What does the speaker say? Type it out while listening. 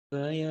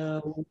Vaya,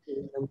 Om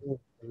Namo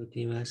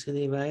Bhagavate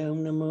Vasudevaya,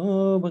 Om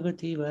Namo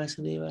Bhagavate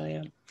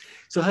Vasudevaya.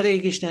 So Hare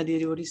Krishna, dear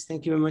devotees,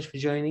 thank you very much for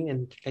joining,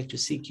 and I'd like to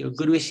seek your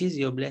good wishes,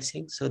 your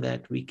blessings, so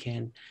that we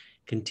can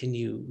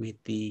continue with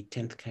the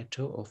 10th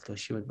canto of the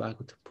Srimad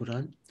Bhagavatam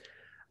Puran,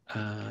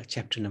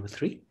 chapter number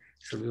 3.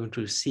 So we want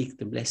to seek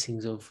the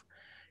blessings of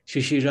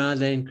Shri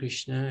Radha and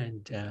Krishna,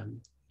 and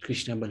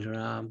Krishna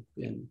Balaram,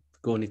 and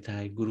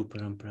Gonitai, Guru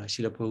Parampara,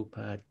 Srila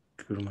Prabhupada,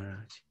 Guru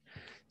Maharaj,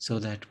 so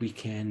that we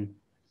can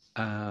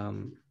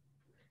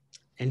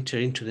enter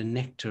into the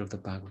nectar of the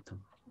Bhagavatam.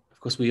 Of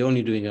course, we're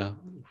only doing a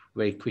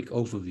very quick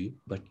overview,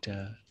 but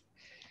the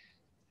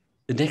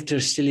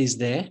nectar still is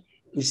there.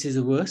 This is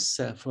a verse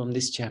from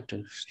this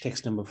chapter,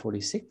 text number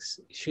 46.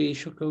 Shri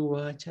Shukra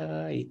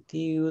Vacha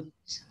iti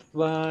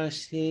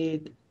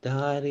utvasid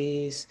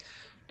dharis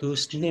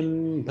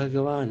tusnim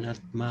bhagavan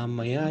atma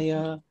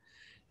mayaya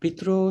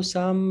pitro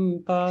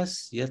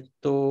sampas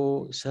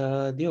yato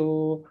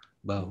sadyo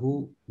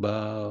bahu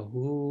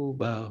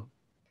bhuva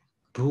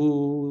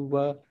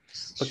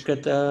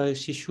pakata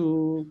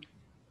shishu.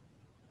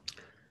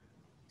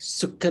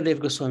 Sukadev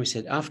Goswami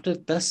said, after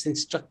thus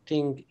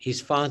instructing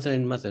his father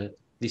and mother,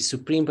 the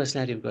Supreme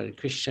Personality of God,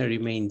 Krishna,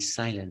 remained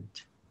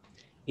silent.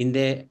 In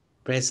their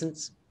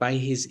presence, by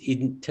his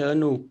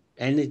internal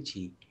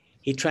energy,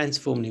 he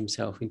transformed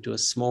himself into a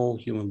small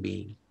human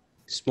being,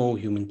 small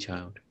human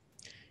child.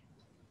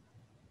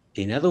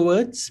 In other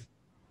words,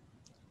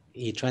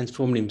 he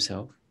transformed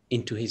himself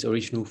into his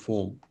original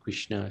form,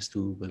 Krishna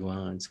Stu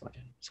Bhagavan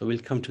Swayam. So we'll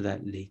come to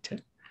that later.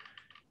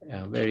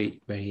 Very,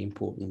 very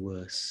important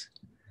verse.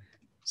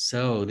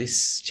 So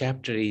this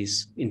chapter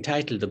is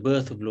entitled The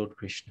Birth of Lord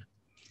Krishna.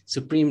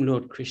 Supreme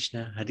Lord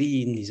Krishna,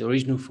 Hari, in his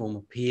original form,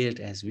 appeared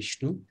as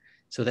Vishnu,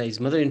 so that his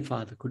mother and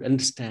father could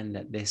understand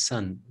that their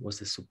son was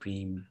the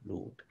Supreme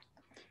Lord.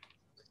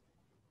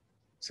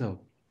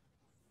 So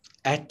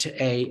at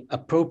an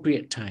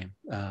appropriate time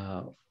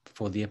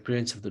for the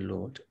appearance of the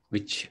Lord,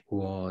 which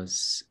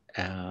was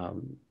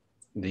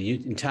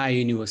the entire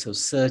universe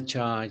was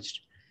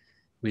surcharged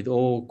with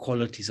all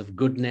qualities of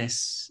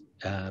goodness,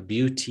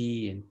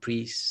 beauty, and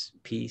peace,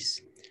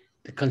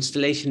 the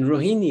constellation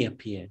Rohini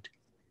appeared,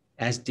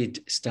 as did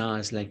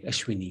stars like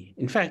Ashwini.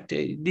 In fact,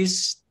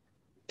 these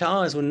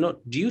stars were not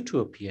due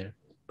to appear,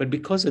 but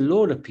because the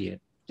Lord appeared,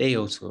 they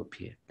also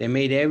appeared. They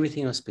made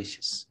everything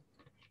auspicious.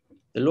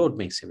 The Lord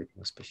makes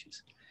everything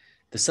auspicious.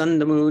 The sun,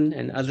 the moon,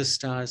 and other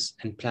stars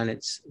and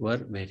planets were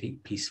very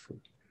peaceful.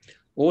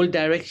 All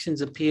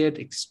directions appeared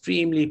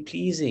extremely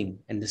pleasing,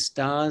 and the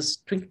stars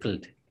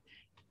twinkled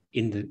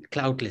in the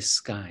cloudless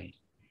sky.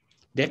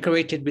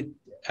 Decorated with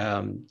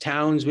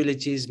towns,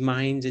 villages,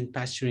 mines, and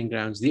pasturing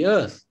grounds, the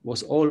earth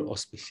was all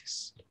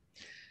auspicious.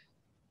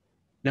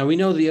 Now we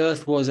know the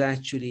earth was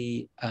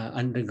actually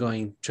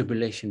undergoing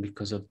tribulation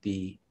because of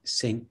the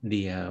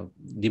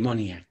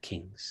demoniac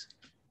kings.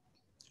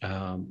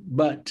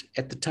 But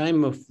at the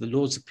time of the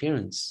Lord's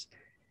appearance,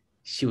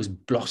 she was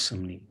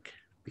blossoming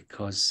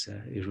because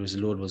the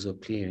Lord was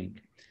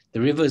appearing.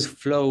 The rivers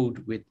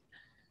flowed with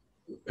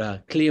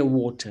clear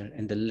water,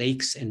 and the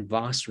lakes and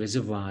vast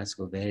reservoirs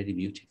were very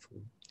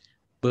beautiful.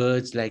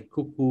 Birds like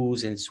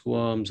cuckoos and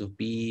swarms of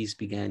bees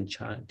began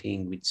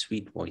chanting with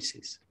sweet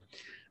voices.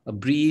 A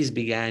breeze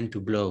began to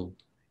blow,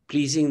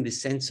 pleasing the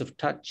sense of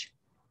touch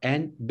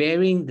and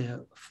bearing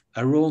the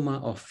aroma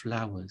of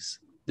flowers.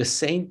 The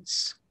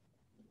saints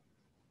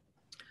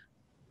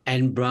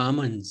and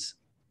Brahmins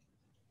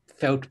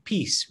felt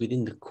peace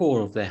within the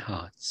core of their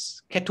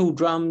hearts. Kettle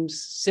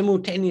drums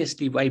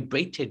simultaneously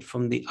vibrated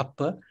from the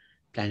upper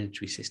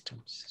planetary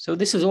systems. So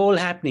this is all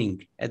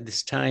happening at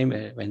this time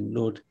when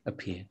Lord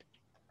appeared.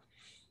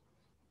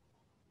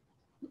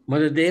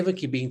 Mother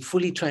Devaki, being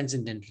fully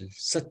transcendental,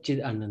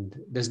 Satchid Anand,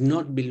 does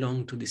not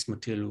belong to this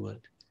material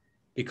world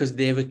because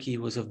Devaki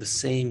was of the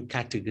same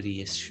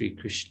category as Sri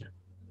Krishna.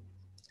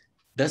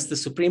 Thus the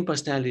Supreme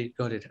Personality of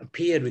Godhead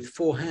appeared with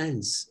 4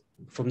 hands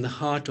from the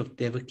heart of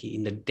Devaki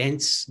in the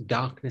dense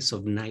darkness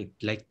of night,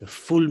 like the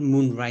full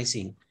moon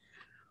rising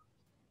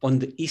on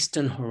the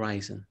eastern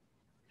horizon.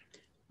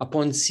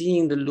 Upon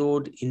seeing the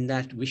Lord in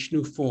that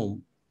Vishnu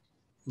form,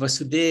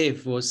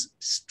 Vasudeva was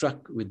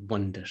struck with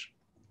wonder.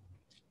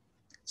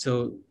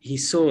 So he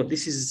saw,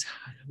 this is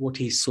what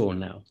he saw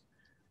now.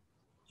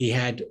 He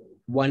had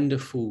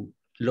wonderful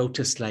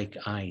lotus-like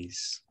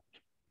eyes.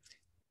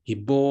 He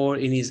bore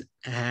in his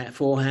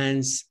 4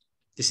 hands,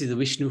 this is the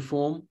Vishnu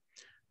form,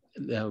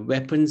 the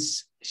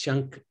weapons,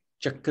 Shank,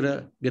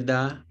 Chakra,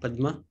 Gada,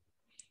 Padma.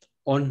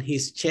 On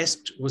his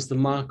chest was the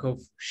mark of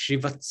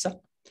Shrivatsa,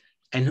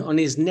 and on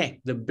his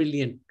neck, the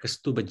brilliant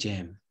Kastuba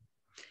gem.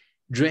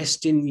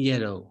 Dressed in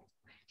yellow,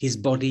 his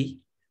body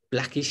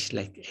blackish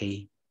like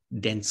a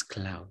dense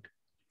cloud.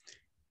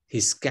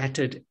 His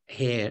scattered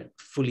hair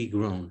fully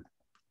grown.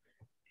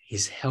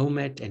 His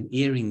helmet and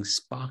earrings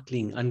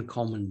sparkling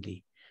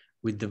uncommonly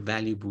with the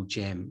valuable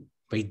gem,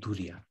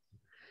 Vaidurya.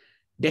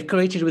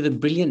 Decorated with a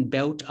brilliant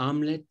belt,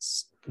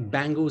 armlets,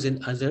 bangles,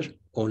 and other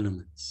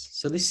ornaments.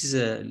 So this is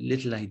a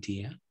little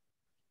idea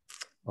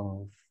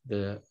of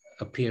the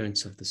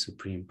appearance of the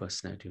Supreme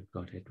Personality of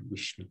Godhead,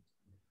 Vishnu.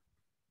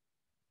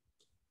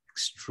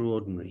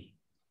 extraordinary,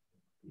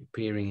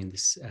 appearing in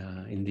this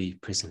in the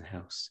prison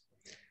house.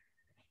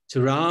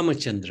 So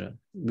Ramachandra,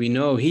 we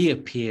know he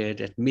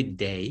appeared at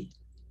midday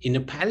in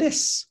a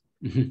palace.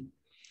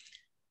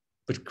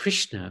 But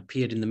Krishna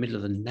appeared in the middle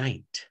of the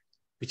night,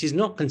 which is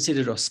not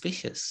considered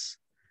auspicious,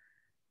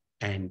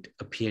 and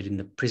appeared in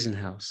the prison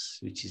house,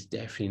 which is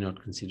definitely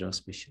not considered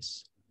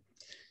auspicious.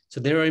 So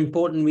there are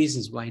important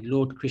reasons why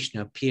Lord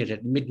Krishna appeared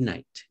at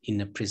midnight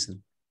in a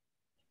prison.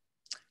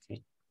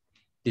 Okay.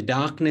 The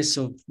darkness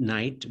of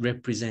night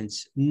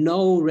represents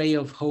no ray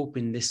of hope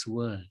in this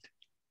world.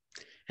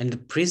 And the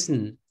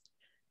prison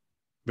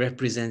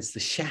represents the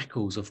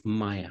shackles of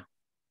Maya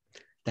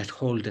that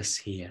hold us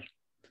here.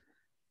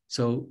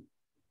 So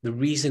the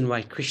reason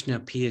why Krishna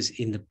appears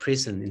in the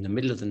prison in the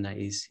middle of the night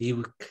is he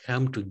will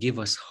come to give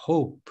us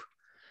hope,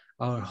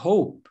 our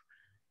hope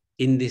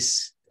in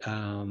this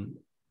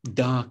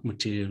dark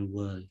material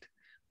world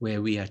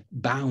where we are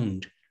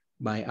bound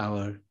by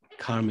our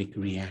karmic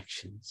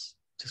reactions.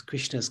 Just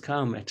Krishna has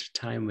come at a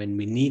time when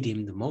we need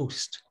him the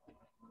most,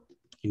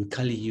 in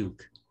Kali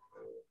Yuga.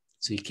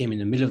 So he came in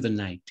the middle of the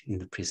night in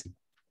the prison.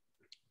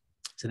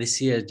 So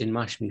this year,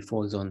 Janmashtami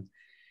falls on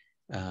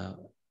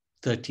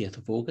 30th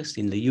of August.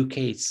 In the UK,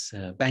 it's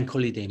Bank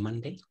Holiday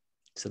Monday.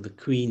 So the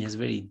Queen has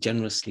very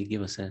generously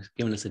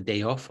given us a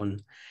day off on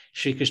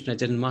Sri Krishna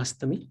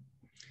Janmashtami.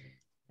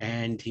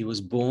 And he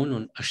was born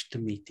on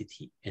Ashtami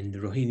Tithi, and the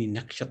Rohini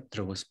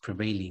Nakshatra was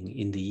prevailing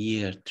in the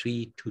year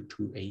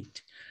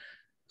 3228.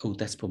 Oh,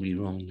 that's probably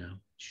wrong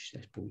now.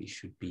 That probably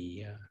should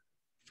be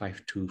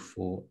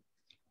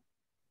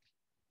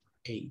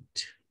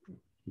 5248,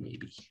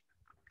 maybe.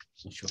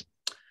 Not sure.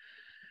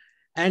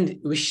 And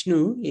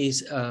Vishnu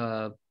is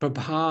a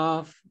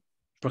Prabhav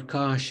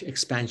Prakash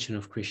expansion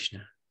of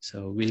Krishna.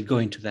 So we'll go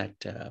into that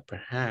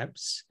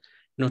perhaps,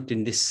 not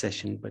in this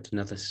session, but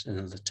another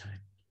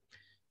time.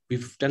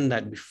 We've done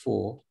that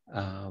before,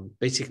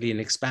 basically an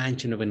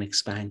expansion of an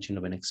expansion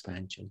of an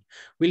expansion.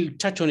 We'll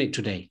touch on it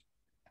today.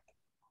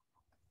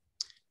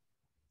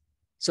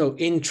 So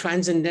in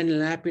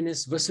transcendental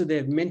happiness,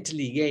 Vasudeva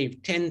mentally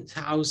gave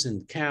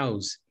 10,000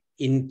 cows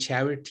in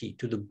charity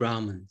to the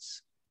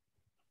Brahmins.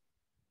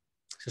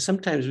 So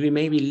sometimes we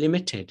may be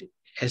limited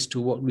as to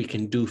what we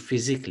can do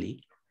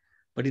physically,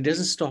 but it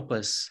doesn't stop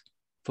us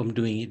from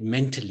doing it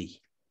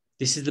mentally.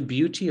 This is the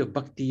beauty of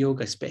Bhakti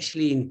Yoga,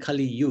 especially in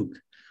Kali Yuga.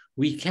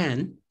 We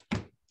can,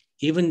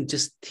 even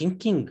just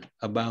thinking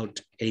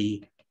about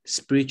a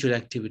spiritual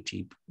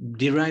activity,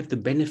 derive the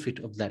benefit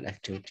of that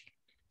activity.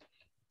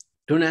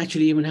 Don't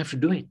actually even have to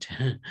do it.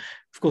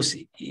 Of course,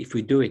 if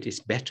we do it, it's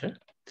better.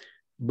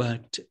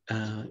 But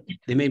there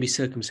may be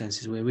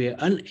circumstances where we are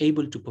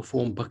unable to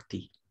perform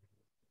bhakti.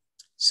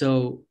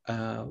 So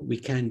we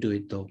can do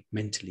it though,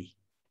 mentally.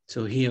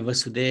 So here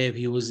Vasudeva,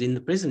 he was in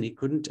the prison. He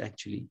couldn't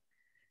actually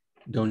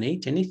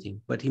donate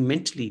anything, but he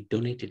mentally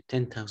donated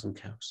 10,000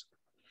 cows.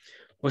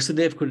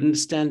 Vasudeva could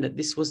understand that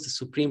this was the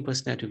Supreme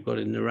Personality of God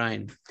in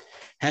Narayan.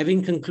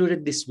 Having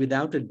concluded this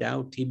without a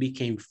doubt, he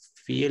became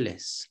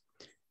fearless.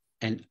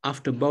 And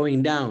after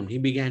bowing down, he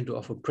began to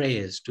offer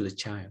prayers to the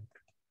child.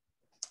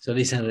 So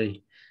these are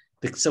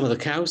some of the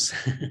cows.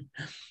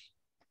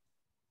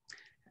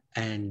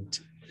 And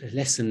the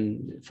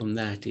lesson from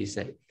that is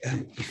that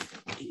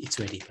it's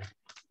ready.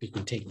 You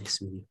can take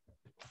this with you.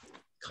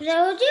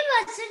 Prabhuji,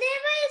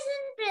 Vasudeva is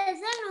in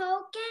prison. How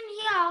can he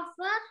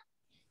offer?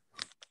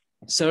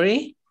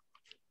 Sorry?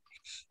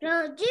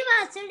 Prabhuji,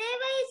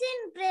 Vasudeva is in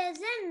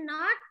prison,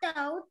 not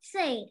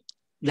outside.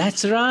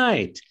 That's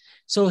right.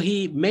 So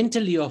he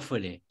mentally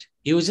offered it.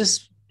 He was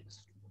just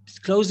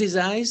closed his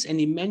eyes and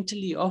he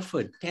mentally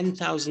offered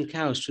 10,000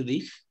 cows to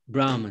the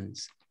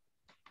Brahmins.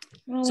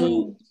 Oh.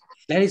 So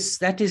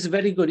that is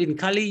very good. In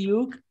Kali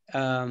Yuga,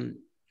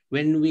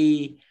 when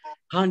we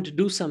can't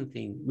do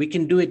something, we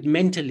can do it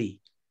mentally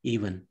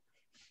even.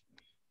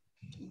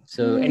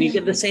 So, and you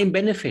get the same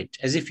benefit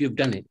as if you've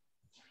done it.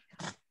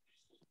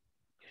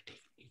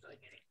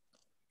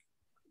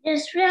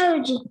 Yes,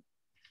 Prabhuji.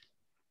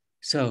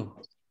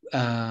 So,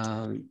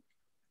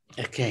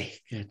 okay,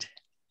 good.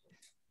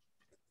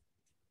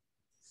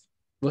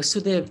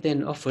 Vasudeva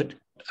then offered,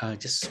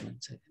 just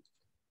 1 second.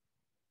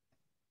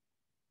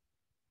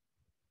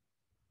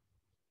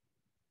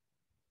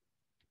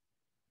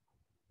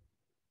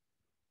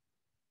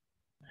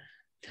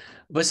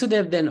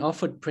 Vasudeva then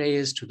offered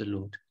prayers to the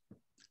Lord.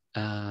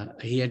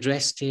 He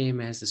addressed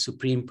him as the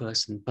Supreme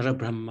Person,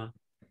 Parabrahma,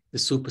 the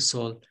Super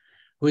Soul,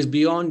 who is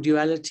beyond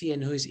duality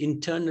and who is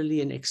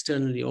internally and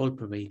externally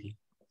all-pervading.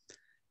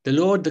 The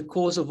Lord, the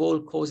cause of all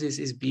causes,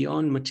 is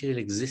beyond material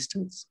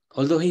existence,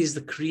 although he is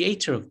the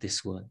creator of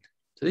this world.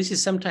 So this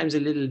is sometimes a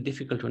little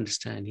difficult to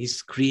understand.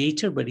 He's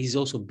creator, but he's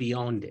also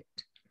beyond it.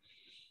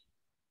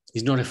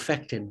 He's not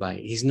affected by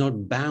it. He's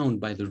not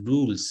bound by the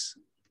rules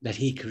that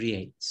he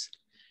creates.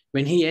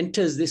 When he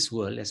enters this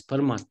world as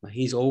Paramatma,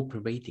 he's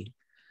all-pervading.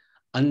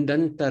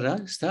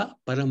 Andantara sta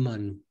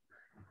paramanu,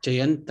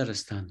 chayantara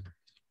sthana.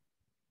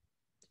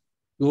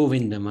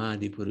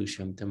 Govindamadi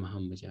purusham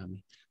tamaham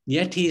bhajami.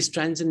 Yet he is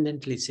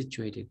transcendentally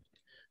situated.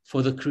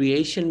 For the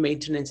creation,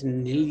 maintenance, and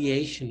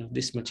annihilation of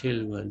this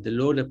material world, the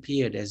Lord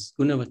appeared as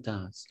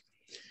Gunavatars,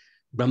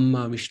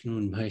 Brahma, Vishnu,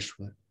 and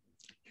Maheshwar.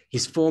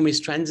 His form is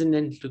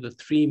transcendental to the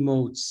three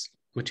modes,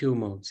 material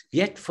modes.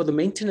 Yet for the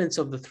maintenance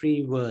of the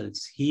three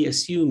worlds, he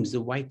assumes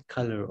the white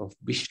color of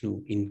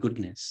Vishnu in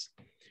goodness.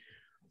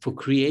 For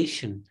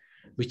creation,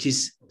 which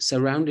is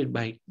surrounded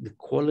by the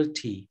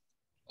quality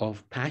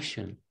of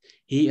passion,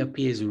 he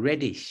appears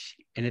reddish.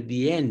 And at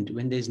the end,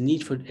 when there's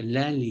need for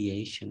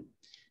annihilation,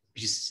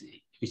 which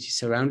is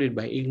surrounded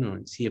by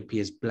ignorance, he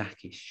appears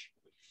blackish.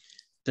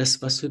 Thus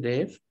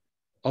Vasudeva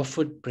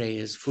offered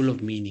prayers full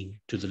of meaning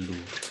to the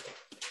Lord.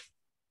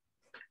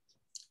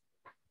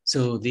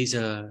 So these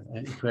are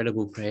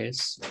incredible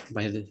prayers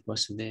by the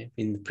Vasudeva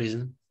in the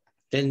prison.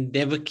 Then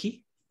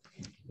Devaki,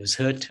 it was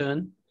her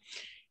turn.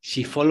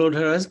 She followed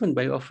her husband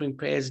by offering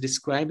prayers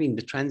describing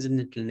the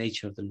transcendental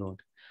nature of the Lord,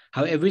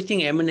 how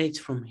everything emanates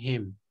from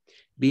him,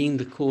 being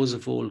the cause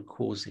of all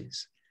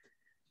causes.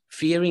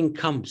 Fearing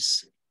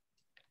comes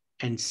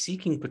and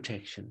seeking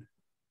protection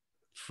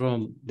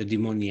from the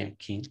demoniac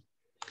king,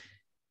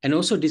 and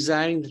also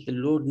desiring that the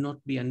Lord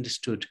not be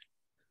understood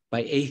by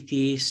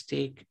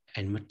atheistic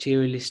and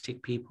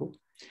materialistic people.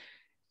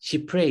 She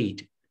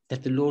prayed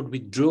that the Lord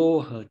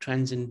withdraw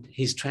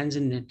his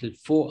transcendental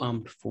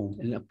four-armed form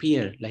and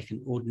appear like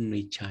an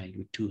ordinary child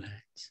with two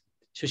hands.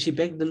 So she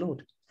begged the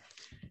Lord,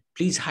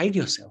 please hide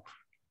yourself,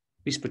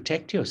 please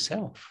protect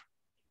yourself,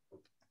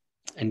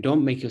 and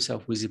don't make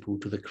yourself visible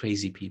to the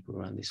crazy people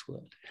around this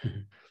world.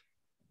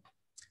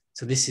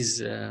 So this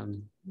is a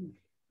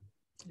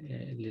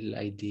little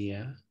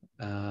idea.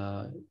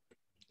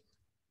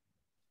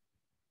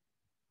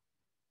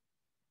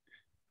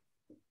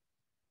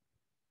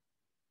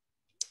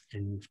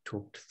 And we've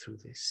talked through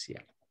this,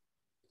 yeah.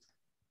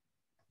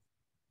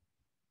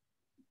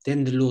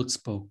 Then the Lord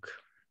spoke.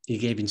 He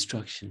gave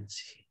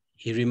instructions.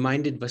 He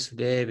reminded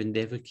Vasudeva and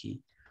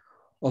Devaki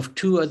of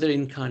two other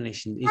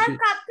incarnations.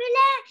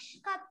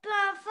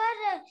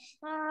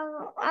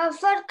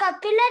 For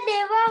Kapila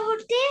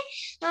Devahuti,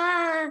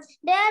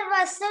 there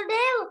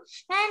Vasudeva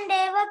and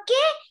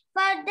Devaki,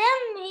 for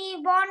them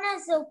he born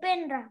as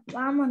Upendra,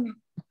 Vamana.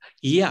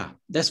 Yeah,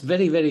 that's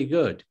very, very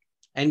good.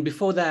 And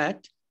before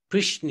that,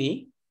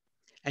 Prishni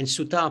and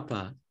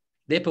Sutapa,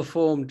 they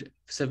performed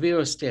severe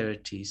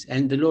austerities,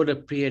 and the Lord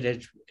appeared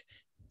at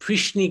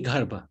Prishni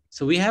Garbha.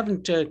 So we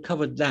haven't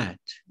covered that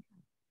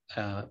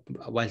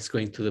whilst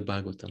going through the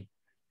Bhagavatam.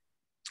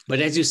 But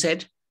as you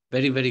said,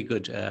 very, very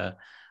good.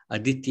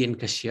 Aditya and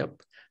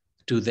Kashyap,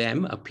 to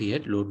them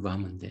appeared Lord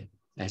Vamandev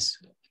as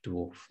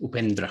dwarf,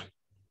 Upendra.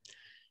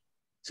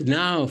 So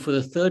now, for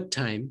the third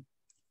time,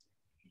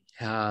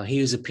 he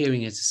was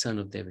appearing as the son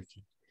of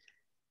Devaki.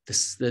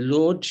 The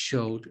Lord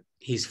showed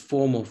his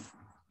form of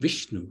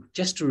Vishnu,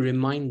 just to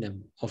remind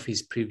them of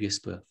his previous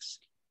births.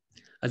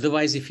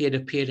 Otherwise, if he had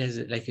appeared as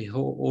like an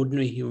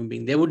ordinary human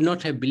being, they would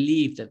not have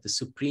believed that the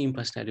Supreme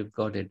Personality of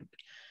Godhead,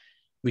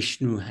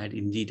 Vishnu, had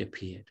indeed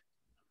appeared.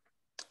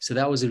 So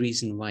that was the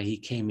reason why he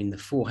came in the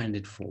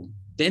four-handed form.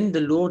 Then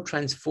the Lord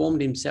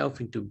transformed himself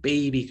into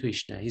baby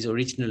Krishna, his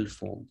original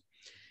form.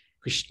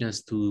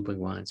 Krishna's tu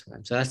Bhagavan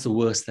Swam. So that's the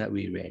verse that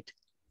we read.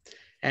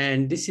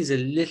 And this is a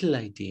little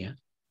idea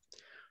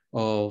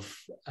of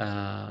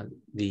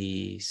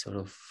the sort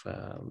of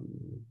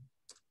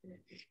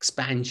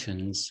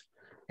expansions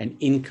and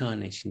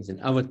incarnations and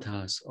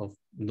avatars of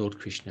Lord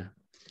Krishna.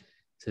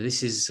 So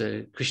this is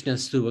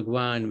Krishna's tu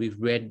Bhagavan. We've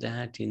read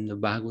that in the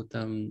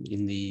Bhagavatam,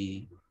 in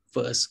the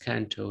first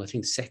canto, I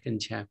think second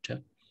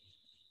chapter.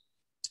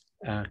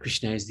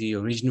 Krishna is the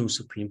original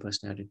Supreme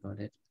Personality of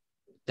Godhead.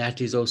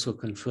 That is also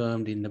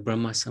confirmed in the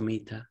Brahma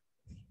Samhita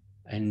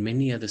and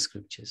many other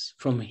scriptures.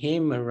 From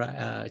him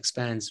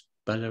expands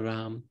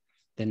Balaram,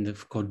 then the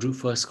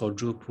first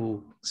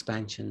quadruple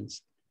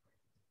expansions.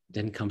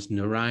 Then comes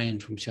Narayan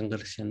from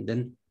Shankarshan.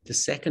 Then the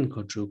second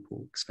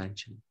quadruple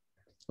expansion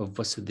of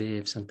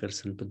Vasudeva,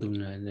 Sankarsana,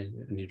 Padumna, and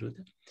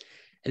Aniruddha.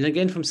 And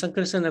again, from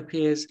Sankarsana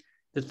appears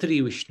the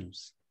three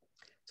Vishnus.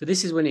 So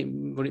this is what it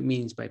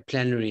means by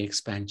plenary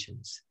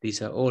expansions.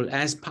 These are all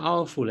as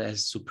powerful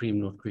as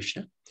Supreme Lord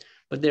Krishna,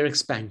 but they're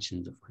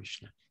expansions of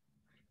Krishna.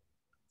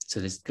 So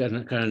there's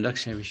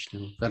Karandakshay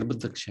Vishnu,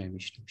 Garbhodakshay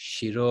Vishnu,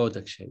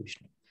 Shirodakshay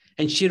Vishnu.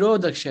 And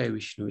Shirodakshay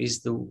Vishnu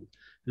is the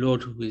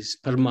Lord who is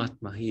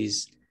Paramatma. He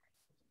is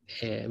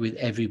with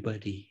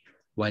everybody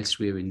whilst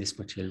we're in this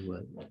material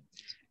world.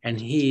 And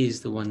he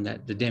is the one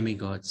that the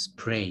demigods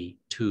pray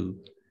to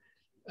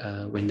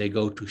when they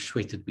go to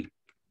Shvetadvip.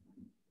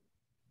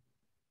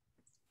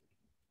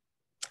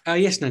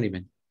 Yes,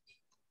 Naniben.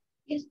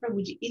 Yes,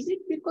 Prabhuji. Is it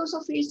because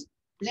of his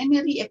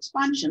plenary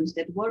expansions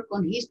that work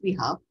on his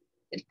behalf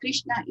that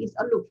Krishna is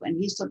aloof and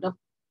he sort of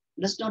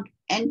does not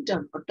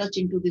enter or touch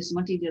into this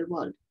material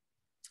world?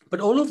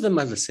 But all of them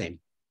are the same.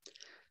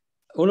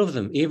 All of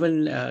them,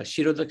 even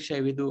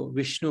Shirodakshay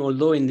Vishnu,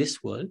 although in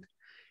this world,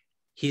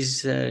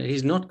 he's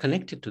not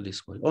connected to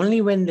this world. Only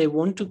when they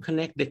want to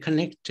connect, they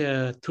connect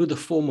through the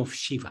form of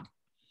Shiva.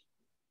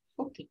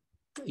 Okay.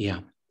 Yeah.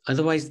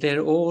 Otherwise,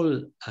 they're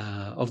all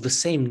of the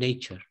same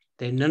nature.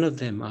 None of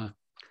them are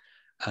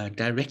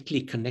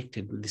directly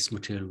connected with this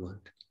material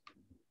world,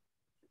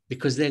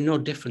 because they're no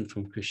different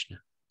from Krishna.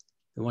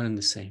 They're one and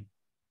the same.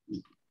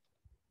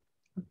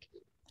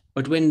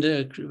 But when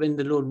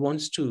the Lord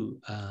wants to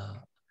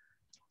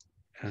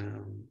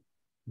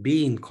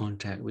be in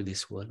contact with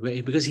this world,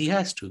 because he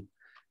has to,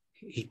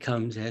 he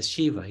comes as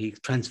Shiva. He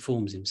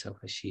transforms himself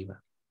as Shiva.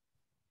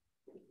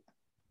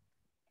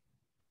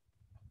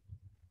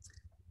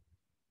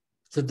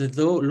 So the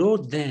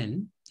Lord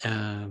then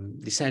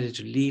decided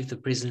to leave the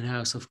prison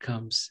house of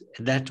Kams.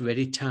 At that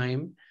very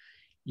time,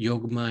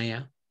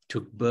 Yogamaya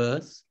took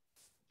birth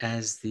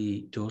as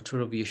the daughter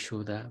of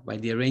Yashoda. By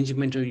the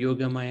arrangement of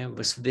Yogamaya,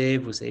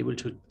 Vasudeva was able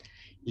to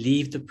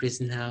leave the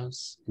prison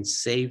house and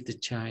save the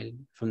child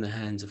from the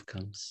hands of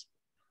Kams.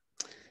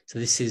 So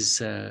this is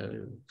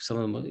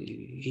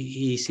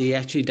he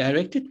actually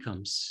directed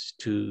Kams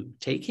to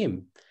take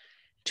him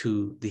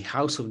to the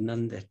house of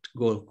Nand at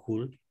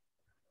Gokul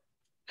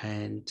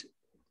and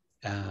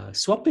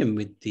swap him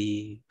with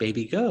the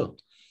baby girl.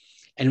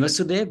 And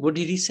Vasudeva, what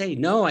did he say?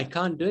 No, I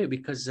can't do it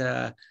because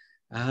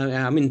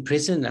I'm in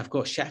prison. I've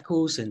got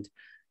shackles and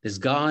there's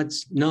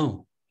guards.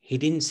 No, he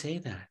didn't say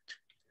that.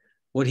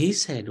 What he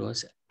said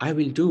was, I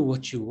will do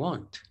what you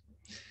want.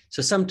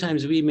 So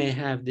sometimes we may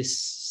have this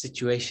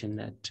situation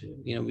that,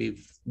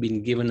 we've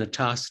been given a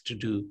task to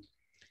do.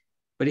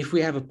 But if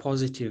we have a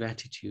positive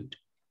attitude,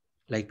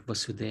 like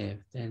Vasudeva,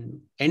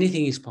 then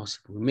anything is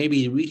possible.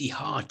 Maybe a really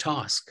hard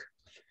task.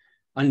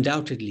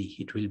 Undoubtedly,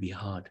 it will be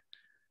hard.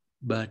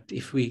 But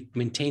if we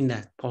maintain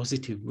that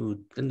positive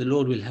mood, then the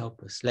Lord will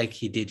help us, like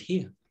he did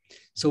here.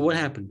 So what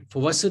happened?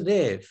 For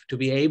Vasudeva to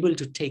be able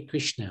to take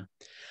Krishna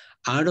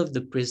out of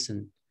the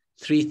prison,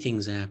 3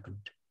 things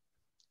happened.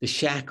 The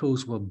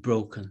shackles were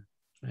broken,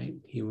 right?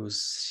 There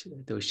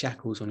were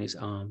shackles on his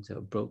arms that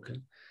were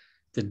broken.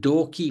 The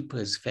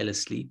doorkeepers fell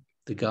asleep,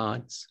 the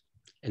guards,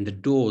 and the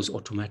doors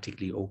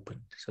automatically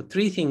opened. So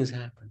 3 things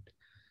happened.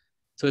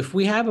 So if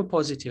we have a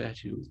positive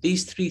attitude,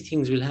 these 3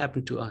 things will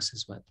happen to us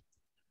as well.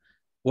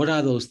 What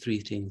are those 3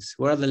 things?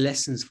 What are the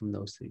lessons from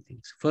those 3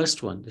 things?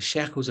 First one, the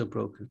shackles are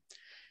broken.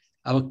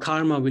 Our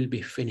karma will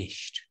be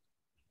finished.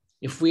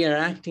 If we are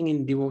acting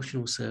in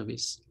devotional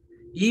service,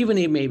 even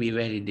it may be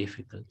very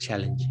difficult,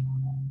 challenging,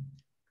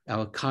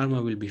 our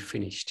karma will be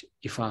finished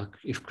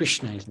if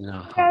Krishna is in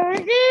our heart.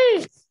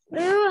 Daddy,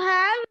 you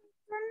have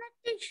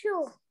internet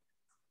issue.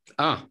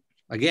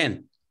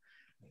 Again.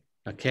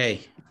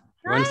 Okay.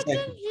 Now I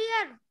can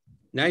hear.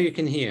 Now you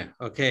can hear.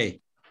 Okay.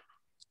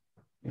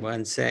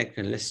 1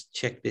 second. Let's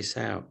check this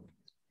out.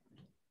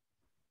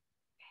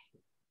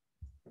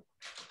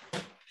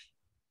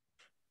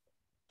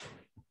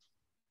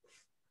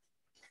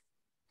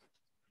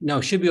 No,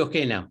 should be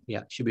okay now.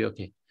 Yeah, should be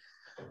okay.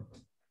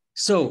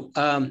 So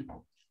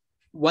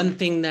one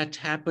thing that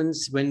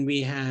happens when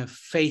we have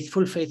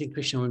full faith in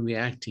Krishna when we're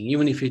acting,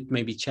 even if it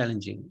may be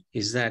challenging,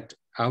 is that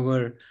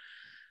our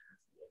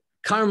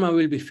karma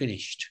will be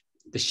finished.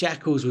 The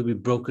shackles will be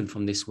broken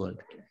from this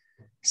world.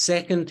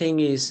 Second thing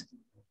is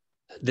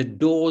the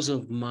doors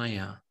of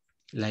Maya,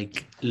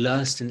 like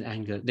lust and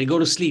anger, they go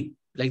to sleep.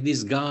 Like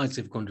these guards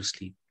have gone to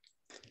sleep.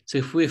 So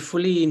if we're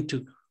fully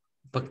into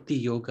bhakti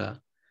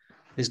yoga,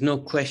 there's no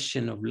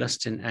question of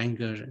lust and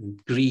anger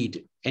and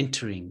greed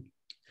entering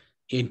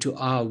into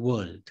our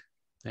world.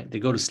 Right? They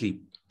go to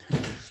sleep.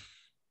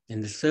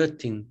 And the third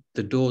thing,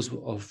 the doors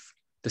of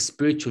the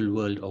spiritual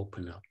world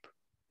open up.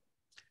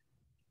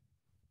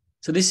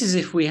 So this is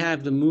if we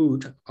have the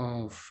mood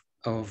of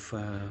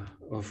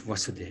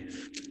Vasudeva.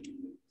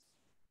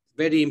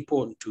 Very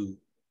important to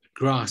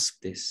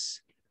grasp this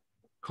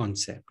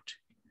concept,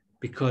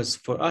 because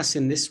for us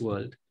in this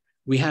world,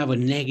 we have a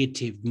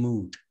negative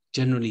mood,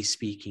 generally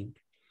speaking.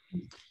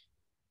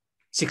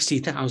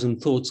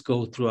 60,000 thoughts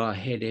go through our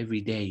head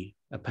every day,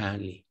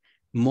 apparently.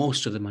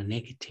 Most of them are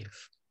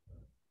negative.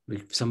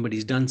 If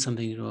somebody's done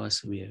something to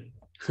us, we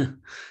are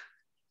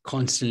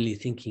constantly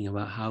thinking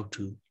about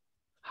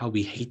how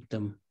we hate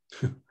them,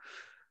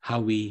 how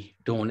we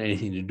don't want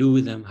anything to do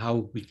with them,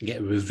 how we can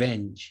get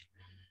revenge.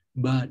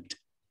 But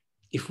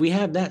if we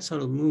have that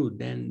sort of mood,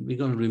 then we're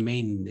going to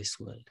remain in this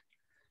world.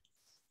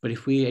 But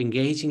if we're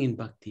engaging in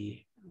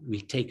bhakti,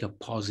 we take a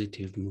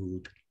positive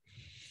mood.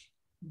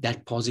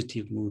 That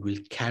positive mood will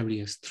carry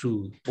us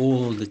through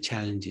all the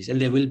challenges. And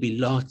there will be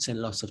lots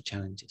and lots of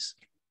challenges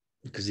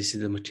because this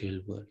is the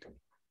material world.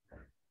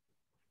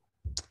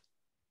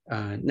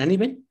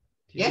 Naniben?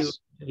 Yes.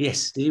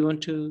 Yes. Do you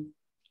want to?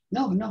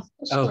 No.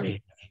 Sorry.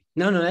 Okay.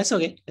 No, that's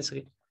okay. That's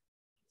okay.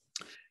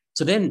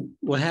 So then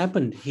what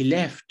happened? He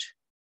left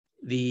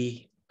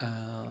the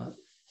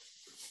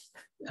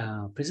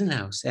prison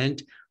house,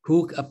 and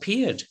who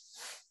appeared?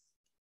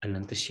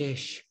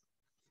 Anantashesh,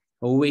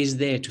 always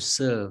there to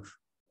serve.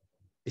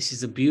 This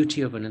is the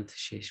beauty of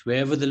Anantashesh.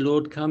 Wherever the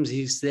Lord comes,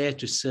 he's there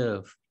to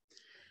serve.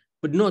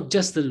 But not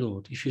just the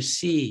Lord. If you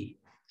see,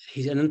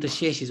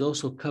 Anantashesh is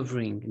also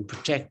covering and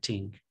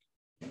protecting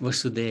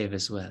Vasudeva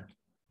as well.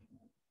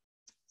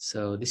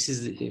 So this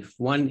is, if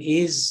one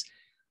is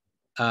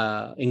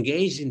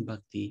engaged in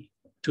bhakti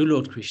to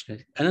Lord Krishna,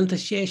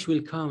 Anantashesh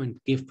will come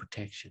and give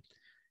protection.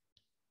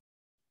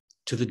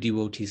 to the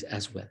devotees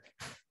as well.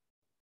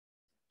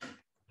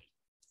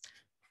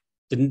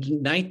 The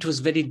night was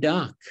very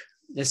dark.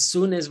 As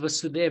soon as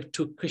Vasudeva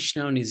took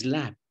Krishna on his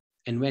lap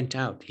and went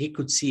out, he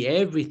could see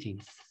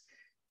everything,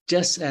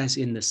 just as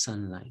in the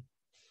sunlight.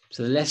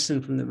 So the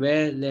lesson from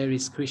where there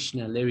is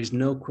Krishna, there is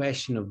no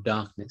question of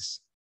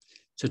darkness.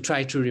 So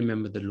try to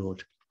remember the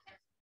Lord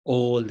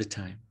all the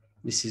time.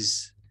 This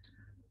is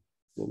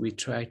what we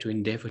try to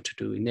endeavor to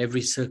do in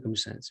every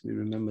circumstance. We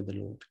remember the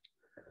Lord.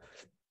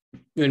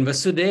 When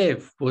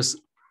Vasudeva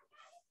was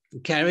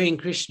carrying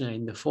Krishna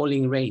in the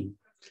falling rain,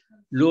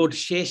 Lord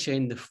Shesha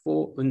in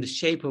the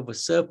shape of a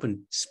serpent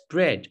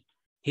spread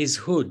his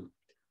hood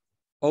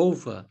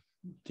over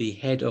the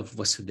head of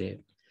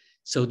Vasudeva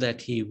so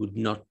that he would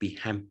not be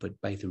hampered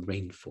by the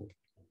rainfall.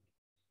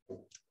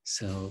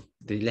 So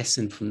the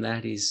lesson from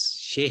that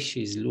is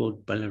Shesha is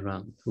Lord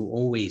Balaram, who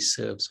always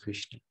serves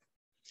Krishna.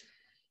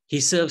 He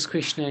serves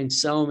Krishna in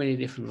so many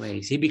different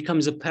ways. He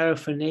becomes a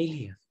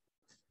paraphernalia,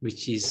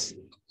 which is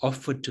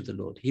offered to the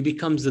Lord. He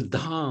becomes the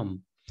dham.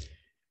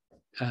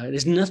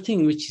 There's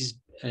nothing which is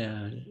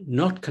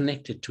not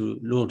connected to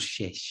Lord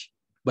Shesh,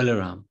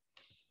 Balaram,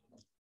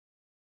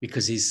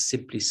 because he's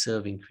simply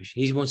serving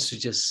Krishna. He wants to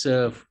just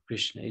serve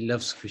Krishna. He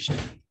loves Krishna.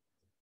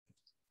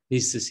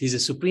 He's a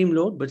supreme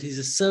Lord, but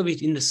he's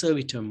in the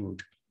servitor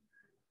mood.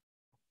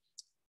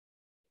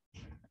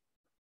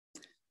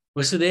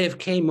 Vasudeva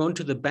came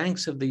onto the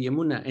banks of the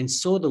Yamuna and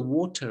saw the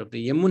water of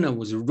the Yamuna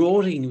was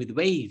roaring with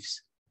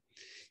waves.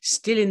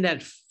 Still in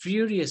that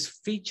furious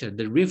feature,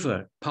 the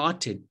river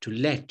parted to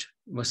let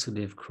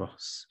Vasudeva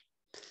cross.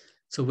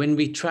 So when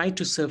we try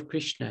to serve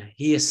Krishna,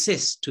 he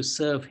assists to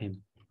serve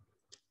him.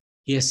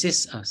 He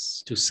assists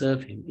us to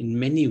serve him in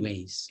many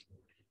ways.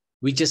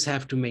 We just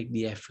have to make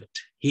the effort.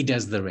 He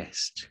does the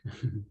rest.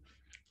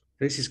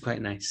 This is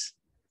quite nice.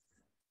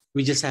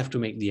 We just have to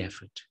make the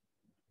effort.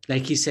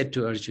 Like he said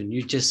to Arjun,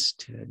 you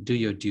just do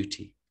your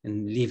duty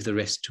and leave the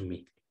rest to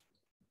me.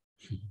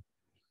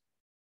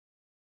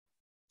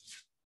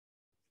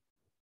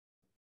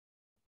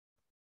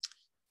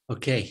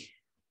 Okay.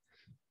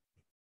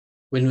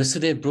 When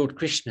Vasudeva brought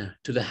Krishna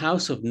to the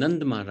house of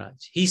Nanda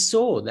Maharaj, he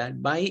saw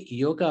that by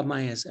Yoga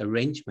Maya's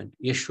arrangement,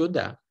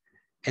 Yashoda,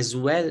 as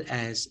well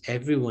as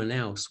everyone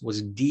else,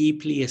 was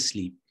deeply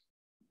asleep.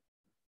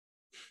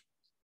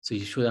 So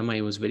Yashoda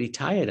Maya was very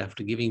tired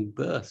after giving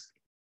birth,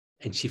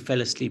 and she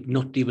fell asleep,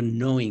 not even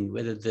knowing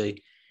whether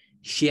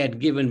she had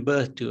given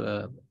birth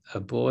to a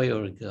boy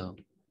or a girl.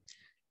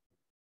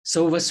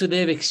 So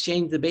Vasudeva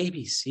exchanged the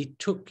babies. He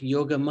took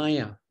Yoga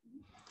Maya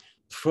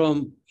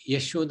from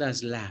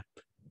Yashoda's lap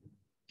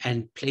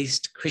and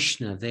placed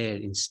Krishna there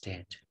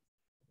instead.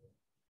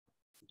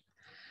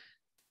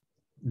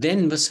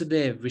 Then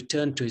Vasudeva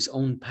returned to his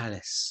own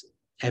palace,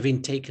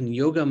 having taken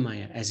Yoga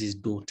Maya as his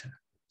daughter.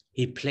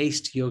 He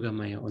placed Yoga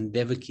Maya on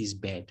Devaki's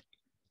bed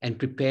and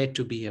prepared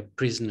to be a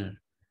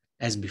prisoner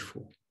as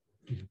before.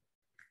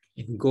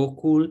 In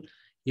Gokul,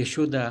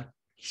 Yashoda,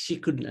 she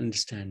couldn't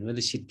understand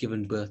whether she'd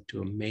given birth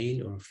to a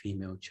male or a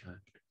female child.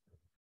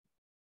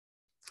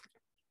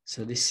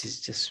 So this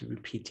is just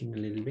repeating a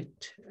little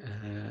bit.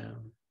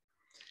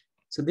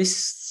 So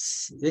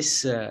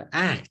this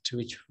act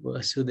which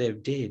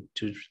Vasudeva did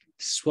to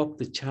swap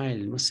the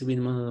child must have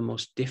been one of the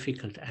most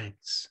difficult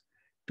acts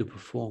to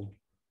perform.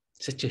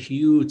 Such a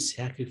huge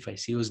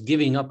sacrifice. He was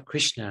giving up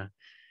Krishna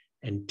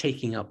and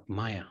taking up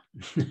Maya.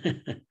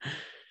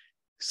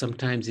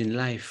 Sometimes in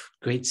life,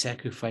 great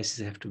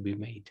sacrifices have to be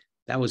made.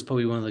 That was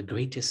probably one of the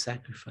greatest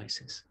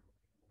sacrifices,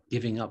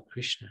 giving up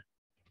Krishna.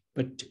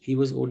 But he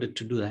was ordered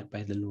to do that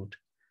by the Lord.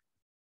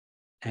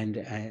 And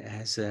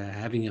as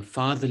having a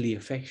fatherly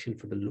affection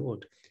for the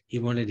Lord, he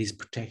wanted his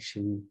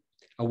protection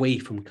away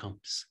from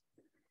Kamsa.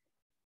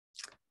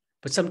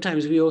 But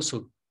sometimes we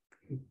also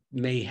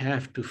may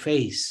have to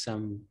face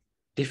some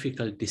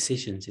difficult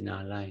decisions in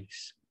our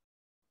lives.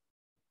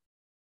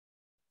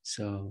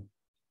 So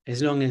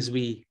as long as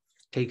we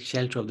take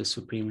shelter of the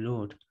Supreme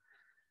Lord,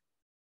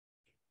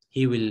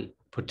 he will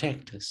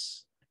protect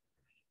us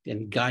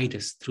and guide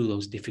us through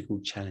those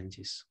difficult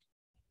challenges.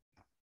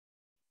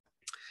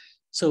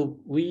 So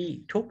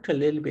we talked a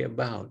little bit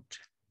about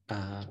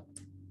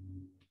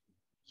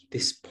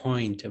this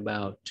point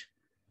about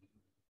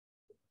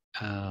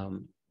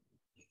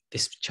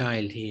this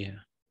child here.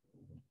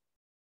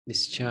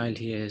 This child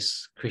here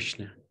is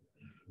Krishna.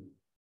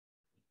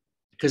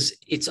 Because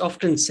it's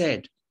often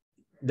said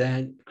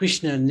that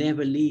Krishna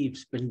never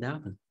leaves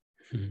Vrindavan.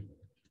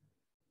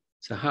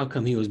 So how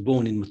come he was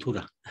born in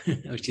Mathura,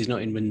 which is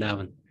not in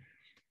Vrindavan?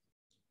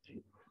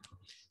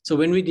 So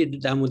when we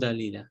did Damodar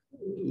Leela,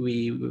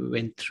 we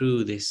went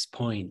through this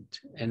point,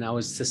 and I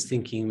was just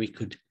thinking we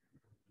could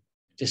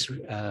just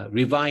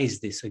revise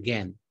this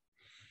again.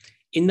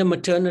 In the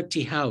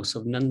maternity house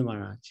of Nanda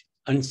Maharaj,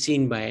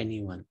 unseen by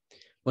anyone,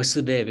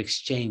 Vasudeva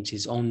exchanged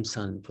his own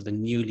son for the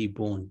newly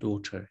born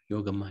daughter,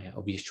 Yogamaya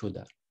of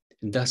Yashoda,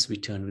 and thus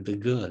returned with the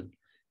girl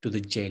to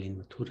the jail in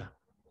Mathura.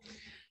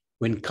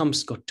 When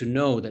Kamsa got to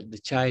know that the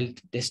child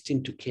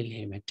destined to kill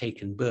him had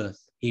taken birth,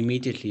 he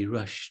immediately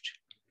rushed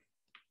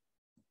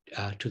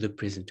to the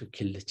prison to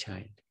kill the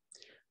child.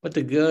 But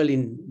the girl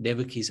in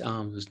Devaki's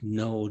arms was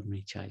no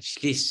ordinary child.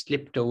 She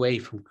slipped away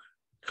from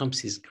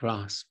Kamsi's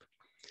grasp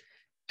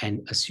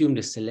and assumed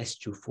a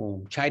celestial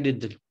form,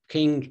 chided the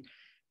king,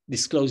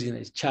 disclosing that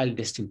his child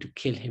destined to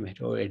kill him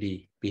had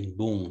already been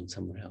born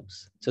somewhere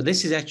else. So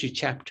this is actually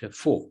chapter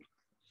 4.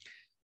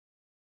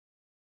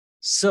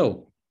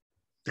 So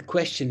the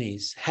question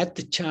is, had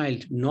the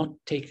child not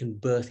taken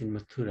birth in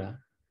Mathura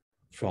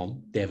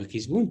from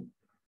Devaki's womb?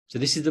 So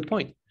this is the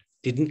point.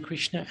 Didn't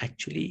Krishna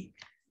actually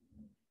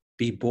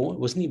be born?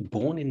 Wasn't he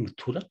born in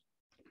Mathura?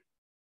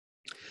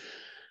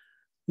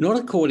 Not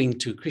according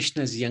to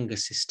Krishna's younger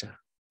sister.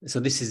 So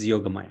this is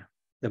Yogamaya.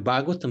 The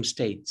Bhagavatam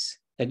states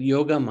that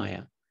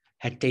Yogamaya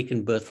had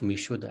taken birth from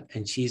Yashoda,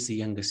 and she is the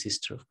younger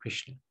sister of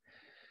Krishna.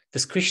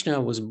 Thus Krishna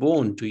was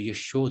born to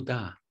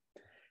Yashoda,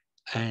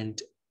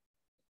 and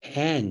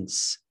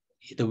hence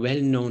the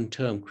well-known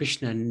term,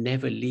 Krishna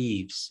never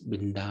leaves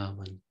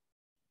Vrindavan.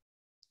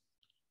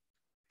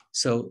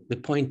 So the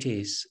point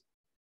is,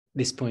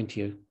 this point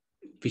here,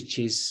 which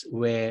is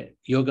where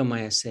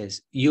Yogamaya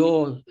says,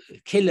 your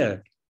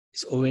killer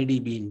is already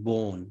been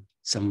born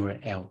somewhere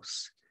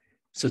else.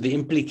 So the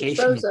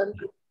implication...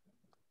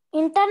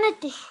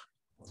 Internet issue.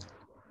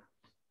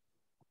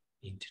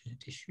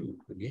 Internet issue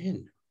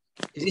again.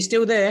 Is he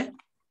still there?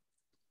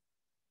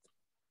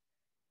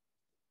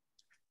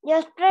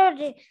 Yes,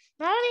 Prabhuji.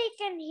 Now we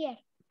can hear.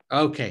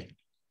 Okay.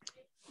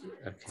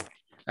 Okay.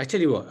 I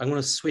tell you what, I'm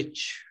going to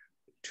switch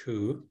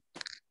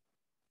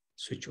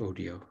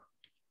audio.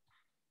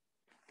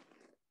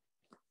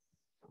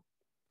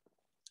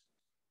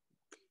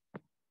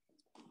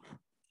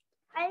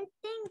 I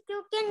think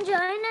you can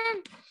join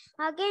and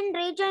again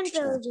rejoin,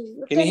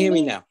 Prabhuji. Can you hear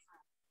me now?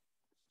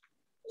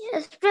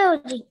 Yes,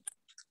 Prabhuji.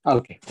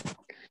 Okay.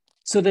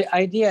 So the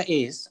idea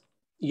is,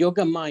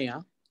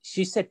 Yogamaya,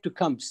 she said to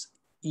Kamsa,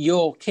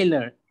 your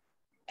killer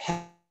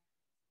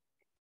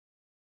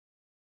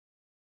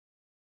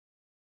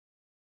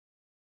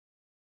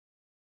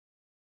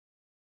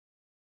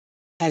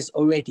has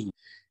already.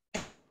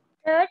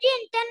 Prabhuji,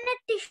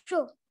 internet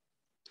issue.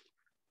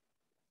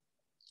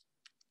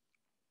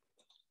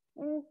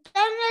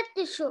 Internet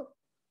issue.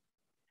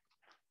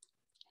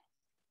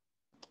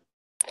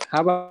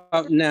 How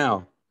about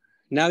now?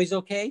 Now is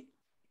okay?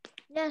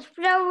 Yes,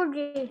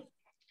 Prabhuji.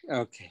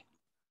 Okay.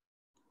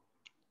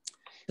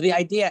 The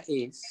idea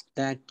is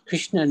that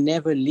Krishna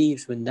never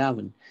leaves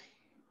Vrindavan.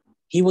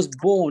 He was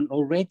born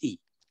already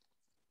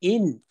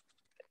in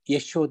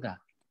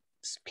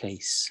Yashoda's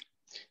place.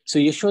 So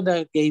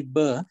Yashoda gave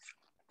birth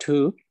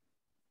to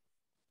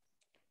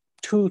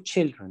 2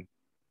 children,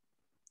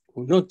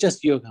 not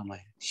just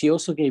Yogamaya. She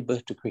also gave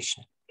birth to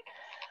Krishna.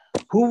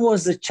 Who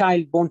was the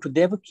child born to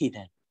Devaki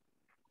then?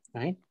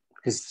 Right?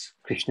 Because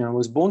Krishna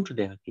was born to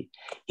Devaki.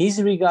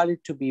 He's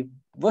regarded to be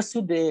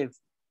Vasudev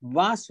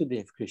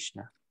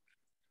Krishna,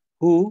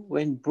 who,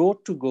 when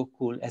brought to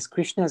Gokul as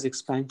Krishna's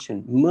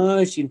expansion,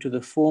 merged into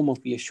the form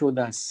of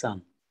Yashoda's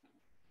son.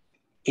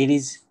 It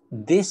is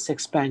this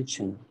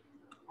expansion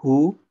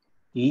who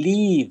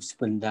leaves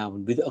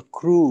Vrindavan with a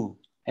crew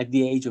at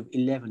the age of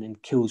 11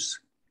 and kills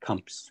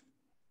Kamsa.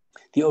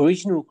 The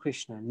original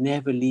Krishna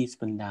never leaves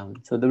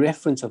Vrindavan. So the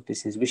reference of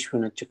this is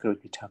Vishwanath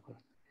Chakravarti Thakur.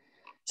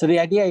 So the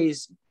idea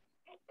is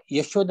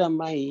Yashoda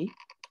Mai,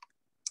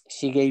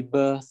 she gave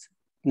birth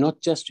not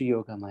just to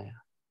Yogamaya,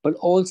 but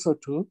also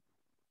to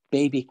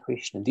baby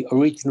Krishna, the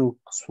original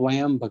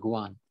Swayam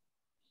Bhagwan.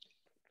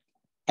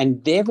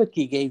 And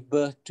Devaki gave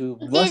birth to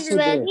It is Vasudeva.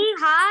 very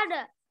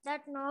hard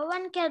that no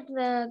one can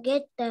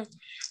get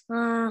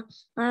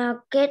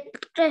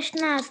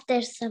Krishna as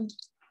their son.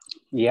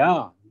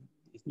 Yeah,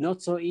 it's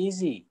not so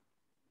easy,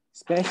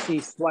 especially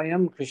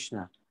Swayam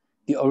Krishna,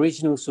 the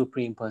original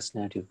Supreme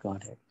Personality of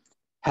Godhead.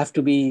 Have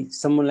to be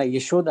someone like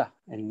Yashoda,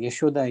 and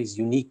Yashoda is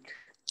unique.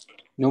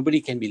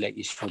 Nobody can be like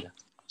Yashoda.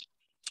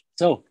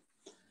 So,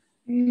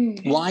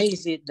 why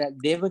is it that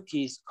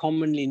Devaki is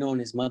commonly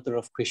known as mother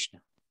of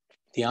Krishna?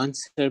 The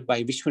answer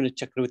by Vishwanath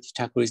Chakravarti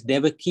Thakur is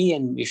Devaki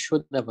and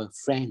Yashoda were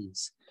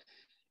friends.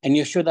 And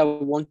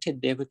Yashoda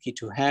wanted Devaki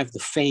to have the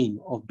fame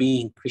of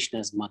being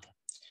Krishna's mother.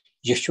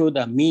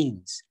 Yashoda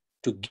means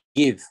to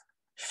give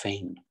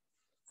fame.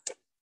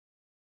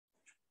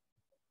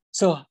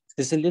 So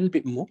there's a little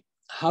bit more.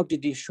 How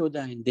did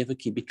Yashoda and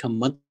Devaki become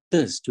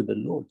mothers to the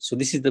Lord? So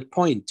this is the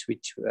point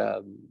which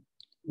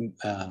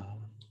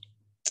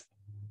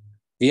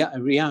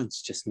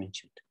Riyan's just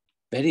mentioned.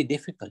 Very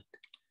difficult.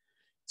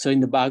 So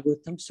in the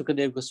Bhagavatam,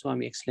 Sukadeva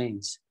Goswami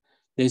explains,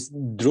 there's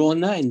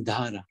Drona and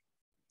Dhara.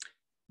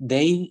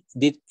 They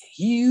did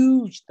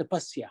huge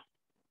tapasya.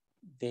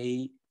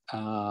 They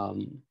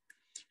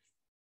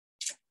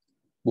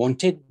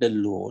wanted the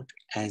Lord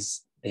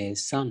as their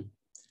son.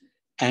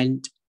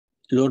 And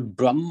Lord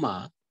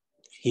Brahma,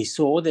 he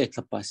saw their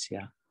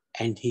tapasya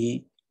and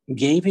he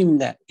gave them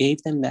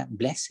that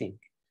blessing.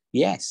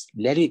 Yes,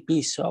 let it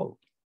be so.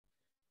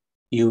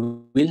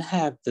 You will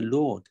have the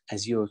Lord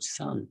as your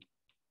son,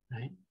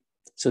 right?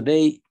 So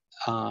they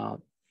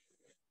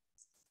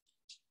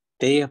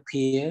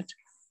appeared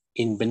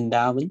in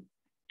Vrindavan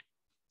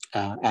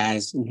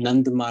as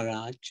Nanda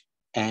Maharaj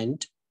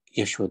and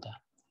Yashoda.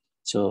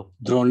 So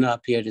Drona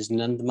appeared as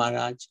Nand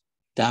Maharaj,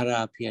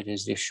 Dara appeared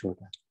as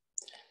Yashoda.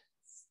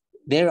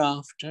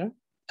 Thereafter,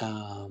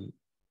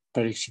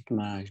 Parikshit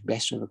Maharaj,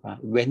 best of the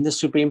past, when the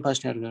Supreme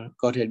Personality of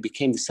Godhead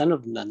became the son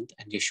of Nand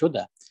and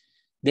Yashoda,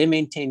 they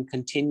maintained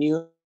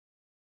continuous.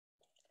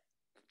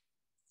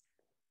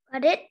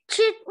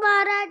 Parikshit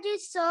Maharaj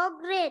is so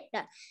great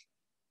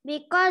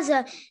because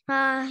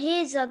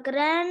his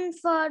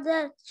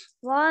grandfather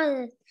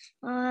was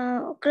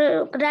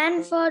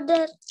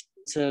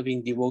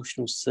serving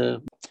devotional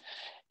service.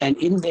 And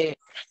in their,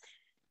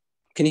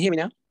 can you hear me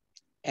now?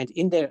 And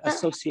in their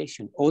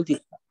association, all the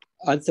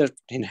other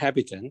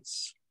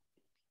inhabitants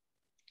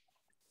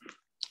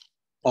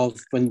of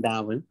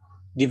Vrindavan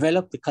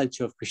developed the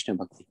culture of Krishna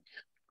Bhakti.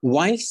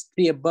 Whilst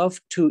the above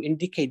two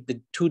indicate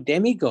the two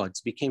demigods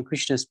became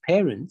Krishna's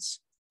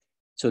parents,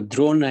 so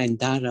Drona and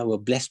Dara were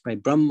blessed by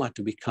Brahma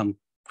to become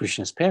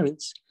Krishna's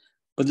parents,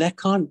 but that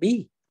can't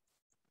be.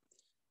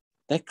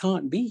 That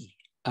can't be.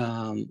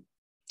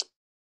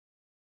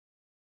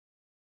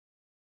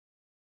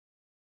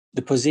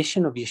 The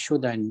position of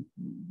Yashoda and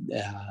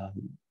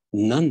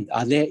Nand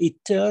are their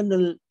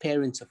eternal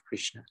parents of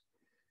Krishna.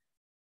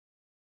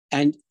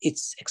 And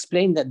it's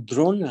explained that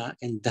Drona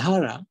and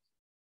Dara,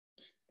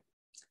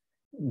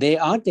 they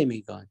are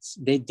demigods.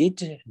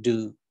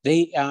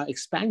 They are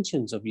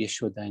expansions of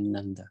Yashoda and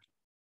Nanda.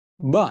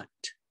 But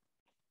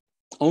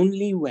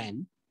only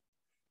when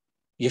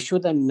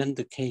Yashoda and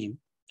Nanda came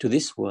to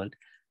this world,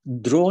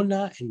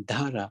 Drona and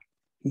Dara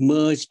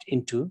merged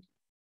into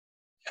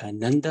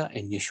Nanda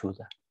and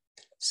Yashoda.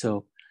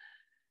 So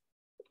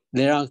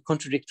there are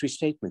contradictory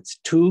statements.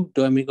 Two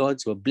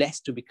demigods were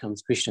blessed to become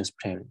Krishna's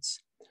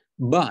parents,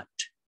 but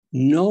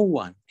no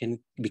one can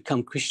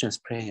become Krishna's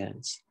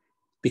parents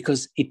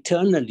because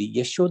eternally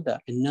Yashoda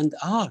and Nanda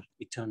are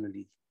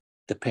eternally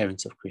the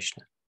parents of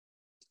Krishna.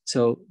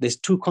 So there's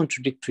two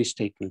contradictory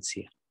statements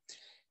here.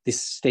 This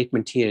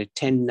statement here,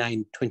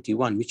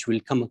 10:9:21, which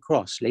we'll come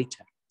across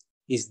later,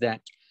 is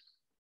that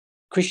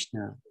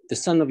Krishna, the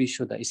son of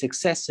Yashoda, is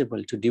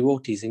accessible to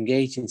devotees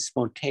engaged in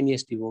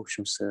spontaneous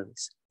devotional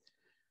service.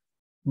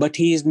 But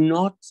he is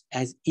not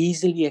as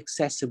easily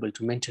accessible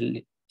to mental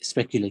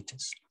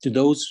speculators, to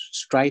those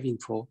striving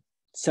for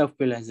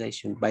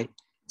self-realization by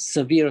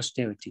severe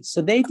austerities.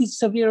 So they did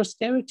severe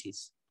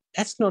austerities.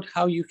 That's not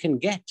how you can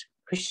get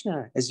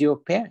Krishna as your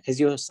parent, as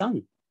your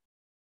son.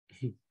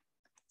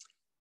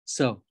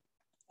 So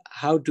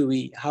how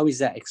is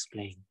that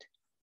explained?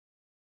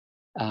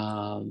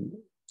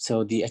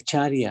 So the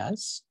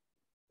Acharyas,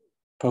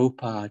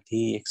 Prabhupada,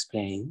 he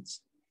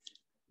explains,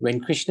 when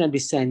Krishna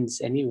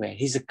descends anywhere,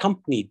 he's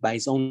accompanied by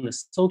his own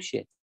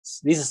associates.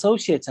 These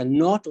associates are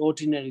not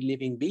ordinary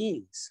living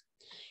beings.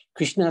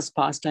 Krishna's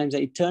pastimes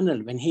are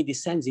eternal. When he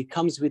descends, he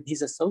comes with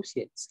his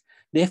associates.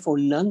 Therefore,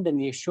 Nanda and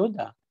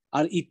Yashoda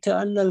are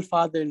eternal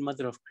father and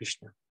mother of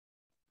Krishna.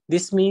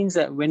 This means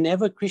that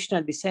whenever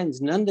Krishna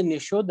descends, Nanda and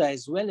Yashoda,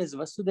 as well as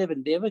Vasudeva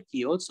and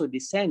Devaki, also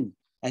descend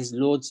as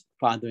Lord's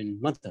father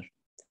and mother.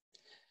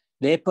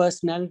 Their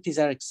personalities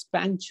are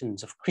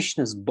expansions of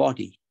Krishna's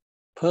body,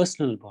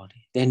 personal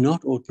body. They're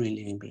not ordinary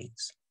living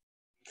beings.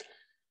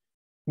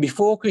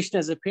 Before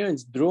Krishna's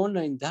appearance,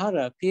 Drona and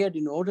Dara appeared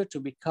in order to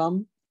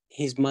become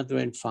his mother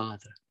and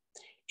father.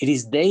 It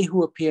is they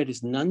who appeared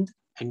as Nand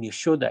and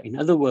Yashoda. In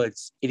other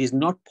words, it is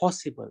not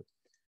possible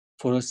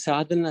for a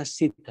sadhana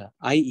siddha,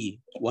 i.e.,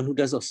 one who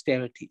does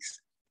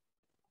austerities,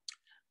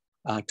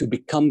 to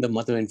become the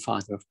mother and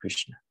father of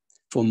Krishna.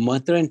 For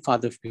mother and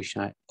father of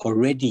Krishna are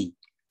already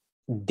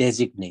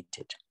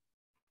designated.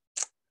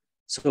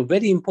 So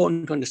very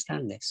important to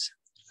understand this.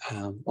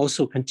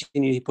 Also,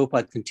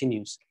 Prabhupada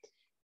continues,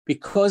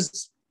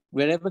 because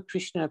wherever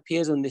Krishna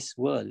appears on this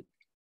world,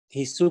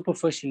 he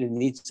superficially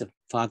needs a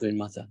father and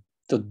mother.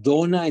 So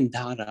Drona and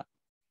Dara,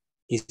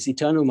 his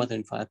eternal mother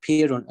and father,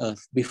 appeared on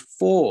earth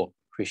before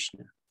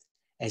Krishna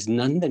as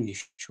Nanda and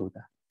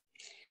Yashoda.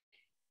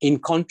 In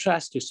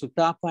contrast to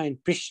Sutapa and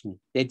Prishni,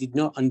 they did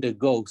not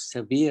undergo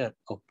severe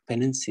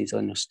penances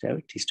or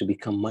austerities to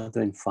become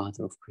mother and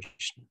father of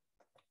Krishna.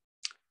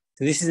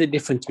 So this is the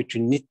difference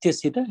between Nitya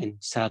Siddha and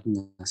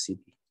Sadhana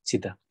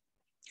Siddha.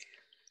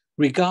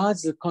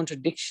 Regards the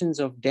contradictions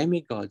of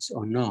demigods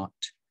or not,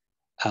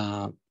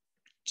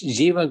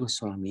 Jiva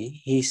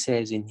Goswami, he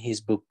says in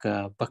his book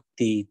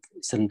Bhakti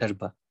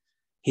Sandarbha,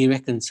 he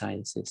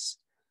reconciles this.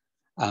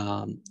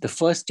 The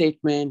first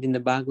statement in the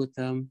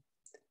Bhagavatam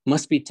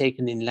must be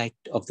taken in light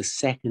of the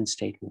second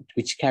statement,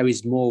 which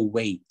carries more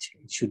weight.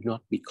 It should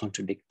not be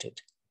contradicted.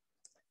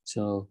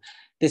 So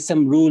there's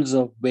some rules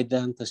of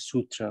Vedanta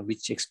Sutra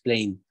which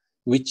explain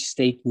which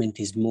statement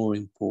is more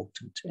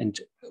important. And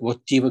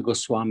what Jiva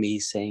Goswami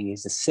is saying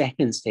is the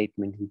second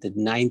statement in the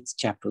 9th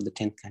chapter of the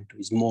 10th canto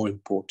is more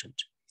important.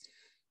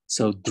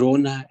 So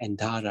Drona and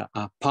Dara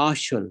are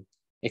partial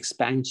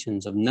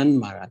expansions of Nand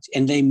Maharaj,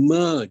 and they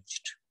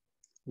merged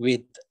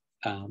with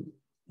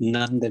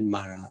Nand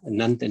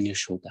and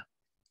Yashoda.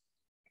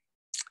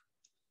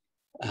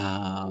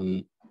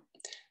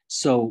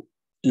 So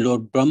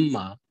Lord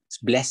Brahma's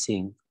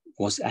blessing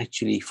was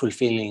actually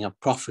fulfilling a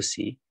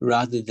prophecy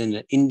rather than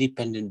an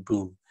independent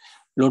boon.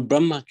 Lord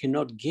Brahma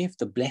cannot give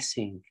the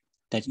blessing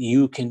that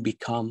you can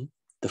become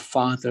the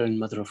father and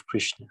mother of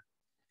Krishna,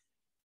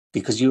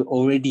 because you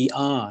already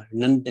are,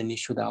 Nanda and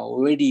Yashoda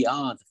already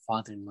are the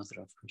father and mother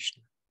of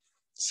Krishna.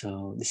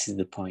 So this is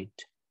the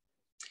point.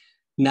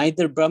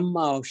 Neither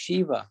Brahma or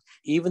Shiva,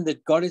 even the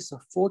goddess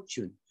of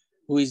fortune,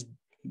 who is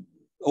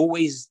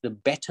always the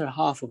better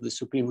half of the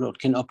Supreme Lord,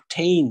 can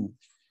obtain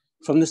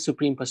from the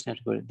Supreme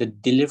Personality of Godhead, the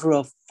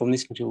deliverer from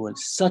this material world,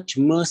 such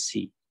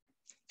mercy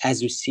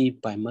as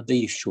received by Mother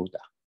Yashoda.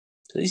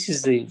 So this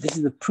is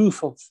the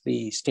proof of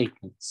the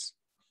statements.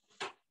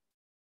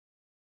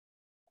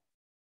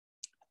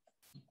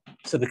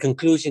 So the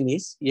conclusion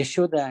is,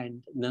 Yashoda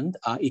and Nand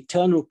are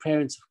eternal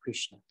parents of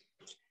Krishna.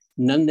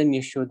 Nand and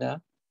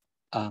Yashoda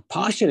are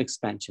partial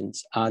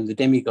expansions, are the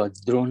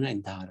demigods Drona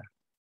and Dhara.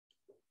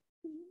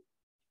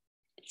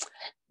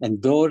 And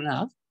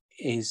Drona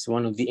is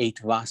one of the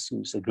 8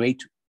 Vasus, a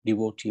great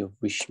devotee of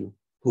Vishnu,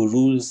 who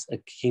rules a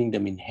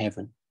kingdom in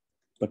heaven,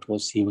 but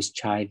he was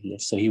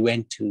childless. So he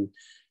went to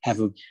have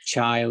a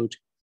child.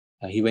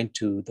 He went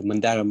to the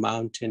Mandara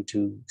mountain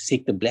to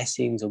seek the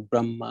blessings of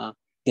Brahma.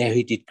 There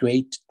he did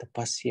great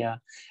tapasya.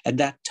 At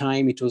that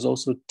time, it was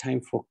also time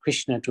for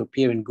Krishna to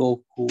appear in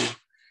Gokul.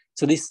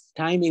 So these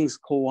timings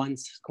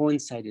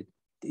coincided.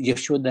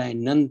 Yashoda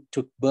and Nand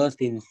took birth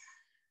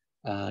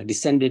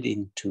descended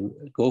into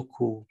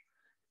Gokul.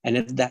 And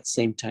at that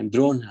same time,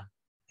 Drona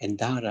and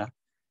Dhara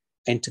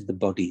entered the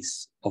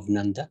bodies of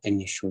Nanda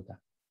and Yashoda.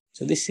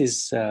 So this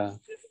is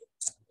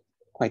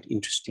quite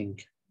interesting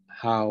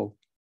how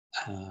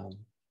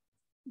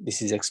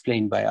this is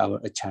explained by our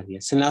Acharya.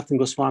 Sanatana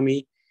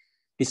Goswami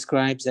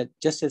describes that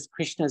just as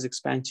Krishna's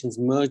expansions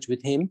merge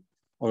with him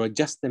or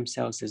adjust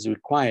themselves as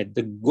required,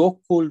 the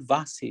Gokul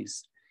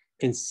Vasis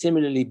can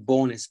similarly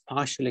born as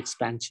partial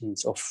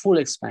expansions or full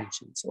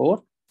expansions,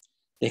 or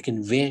they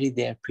can vary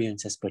their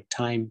appearance as per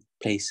time,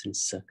 place, and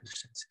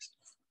circumstances.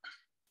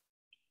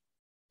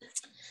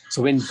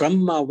 So when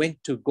Brahma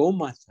went to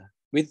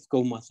with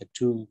Gomatha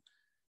to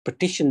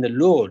petition the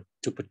Lord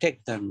to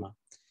protect Dharma,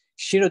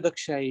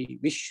 Kshirodakshai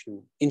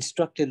Vishnu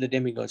instructed the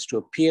demigods to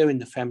appear in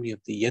the family of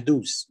the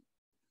Yadus.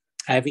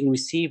 Having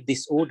received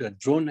this order,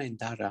 Drona and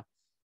Dhara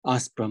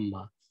asked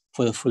Brahma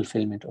for the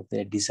fulfillment of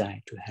their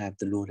desire to have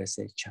the Lord as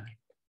their child.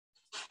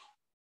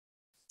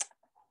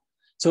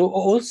 So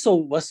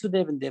also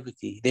Vasudeva and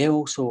Devaki, they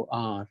also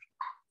are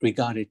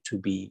regarded to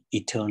be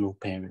eternal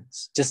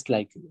parents, just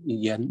like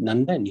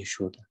Nanda and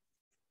Yashoda.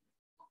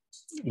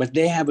 But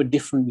they have a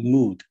different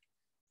mood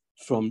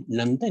from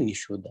Nanda and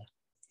Yashoda.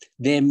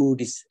 Their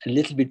mood is a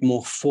little bit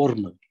more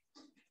formal.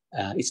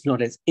 It's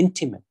not as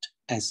intimate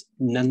as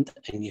Nanda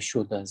and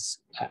Yashoda's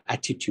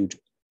attitude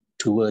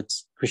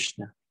towards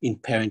Krishna in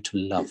parental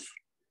love.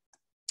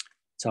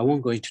 So I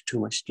won't go into too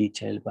much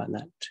detail about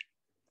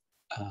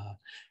that.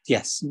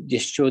 Yes,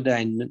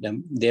 Yashoda and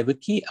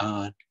Devaki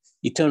are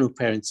eternal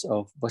parents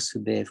of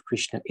Vasudeva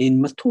Krishna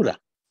in Mathura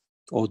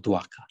or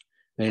Dwarka,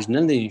 whereas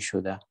Nanda and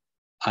Yashoda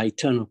are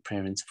eternal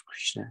parents of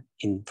Krishna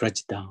in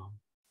Vrajdam.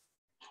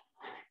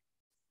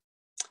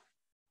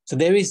 So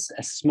there is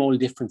a small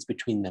difference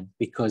between them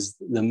because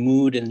the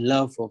mood and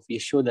love of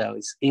Yashoda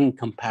is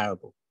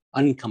uncomparable.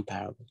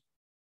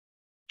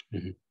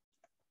 Mm-hmm.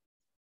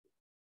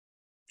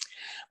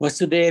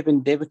 Vasudeva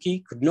and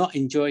Devaki could not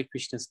enjoy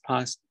Krishna's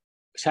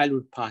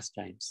childhood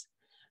pastimes,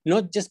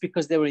 not just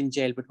because they were in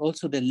jail, but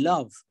also their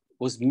love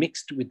was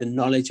mixed with the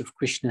knowledge of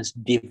Krishna's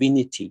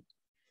divinity.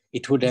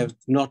 It would have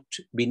not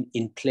been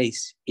in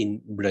place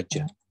in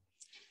Braja.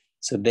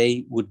 So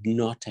they would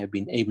not have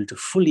been able to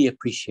fully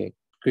appreciate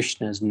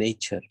Krishna's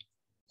nature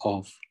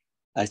of,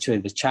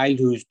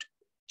 the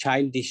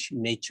childish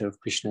nature of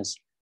Krishna's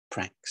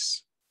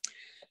pranks.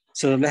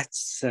 So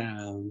that's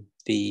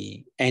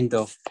the end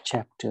of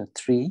chapter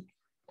 3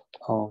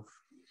 of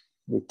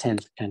the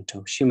 10th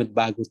canto, Srimad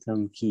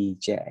Bhagavatam Ki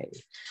Jai.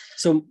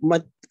 So,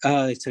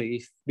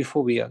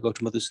 before we go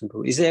to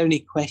Madhusudan, is there any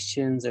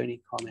questions or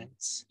any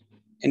comments?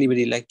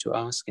 Anybody like to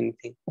ask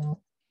anything?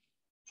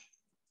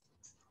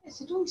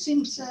 Yes, it all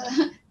seems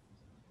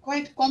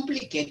quite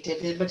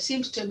complicated, but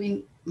seems to have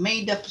been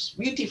made up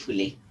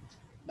beautifully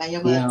by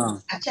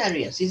our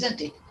acharyas, isn't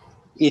it?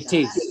 It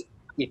is.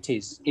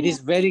 It is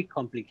very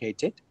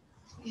complicated.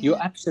 Yeah.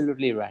 You're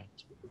absolutely right.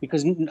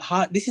 Because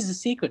this is a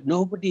secret.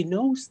 Nobody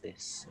knows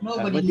this.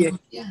 Nobody knows,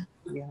 yeah.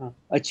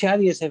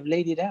 Acharyas have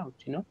laid it out,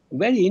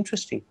 Very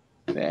interesting.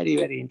 Very,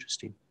 very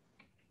interesting.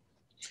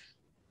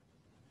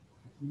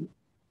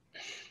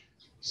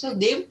 So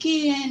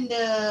Devaki and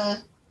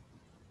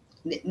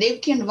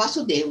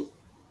Vasudeva,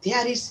 they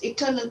are his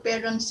eternal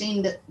parents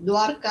in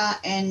Dwarka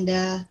and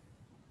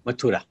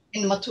Mathura.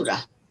 In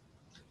Mathura.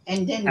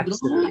 And then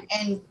Drona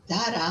and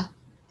Dhara,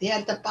 they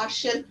are the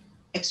partial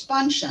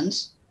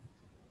expansions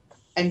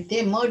and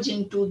they merge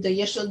into the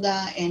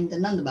Yashoda and the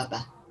Nanda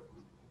Baba.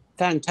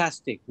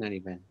 Fantastic,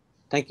 Naniben.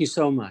 Thank you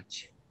so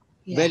much.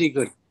 Yeah. Very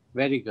good.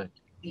 Very good.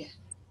 Yeah.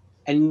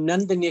 And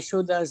Nanda and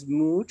Yashoda's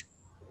mood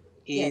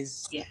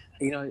is,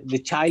 the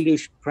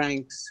childish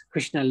pranks.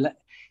 Krishna,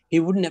 he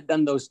wouldn't have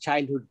done those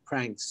childhood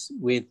pranks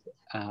with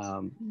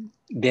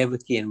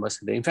Devaki and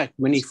Vasudeva. In fact,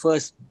 when he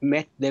first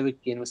met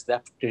Devaki and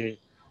Vasudeva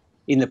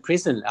in the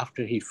prison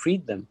after he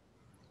freed them,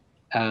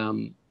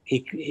 he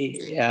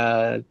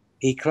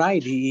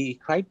cried. He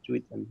cried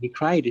with them. He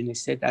cried and he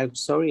said, "I'm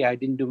sorry, I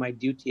didn't do my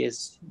duty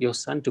as your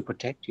son to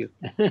protect you."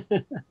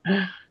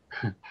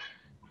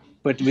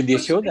 But with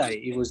Yashoda,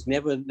 it was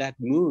never that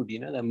mood.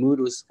 The mood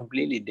was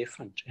completely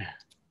different.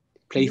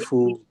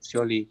 Playful,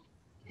 jolly.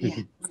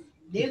 Yeah.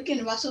 Devaki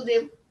and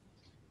Vasudeva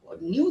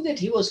knew that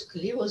he was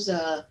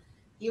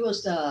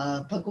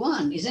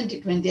Bhagwan, isn't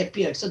it, when they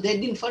appeared? So they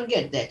didn't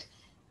forget that.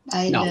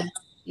 And No.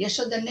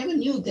 Yashoda never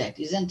knew that,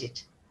 isn't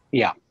it?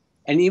 Yeah.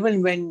 And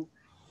even when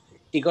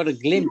he got a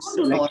glimpse,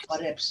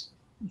 Perhaps.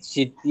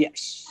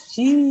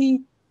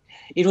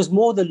 It was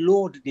more the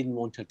Lord didn't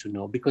want her to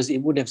know, because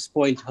it would have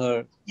spoiled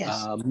her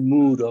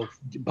mood of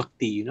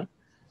bhakti,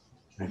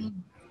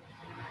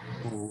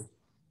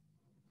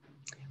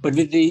 But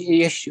with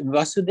the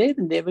Vasudeva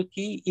and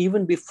Devaki,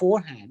 even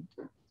beforehand,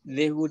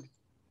 they would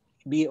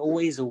be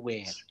always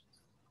aware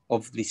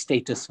of the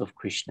status of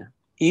Krishna,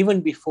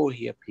 even before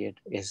he appeared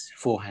as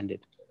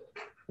four-handed.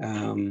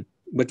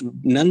 But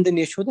Nanda and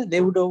Yashoda,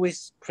 they would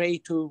always pray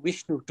to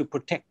Vishnu to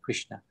protect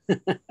Krishna.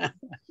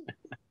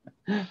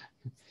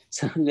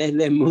 So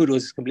their mood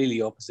was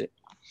completely opposite.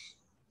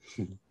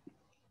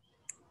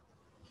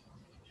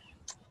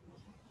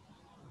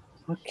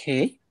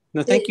 Okay.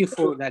 No, thank you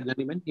for that,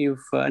 Nariman.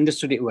 You've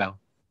understood it well.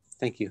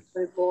 Thank you.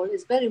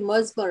 It's very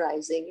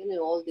mesmerizing,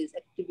 all these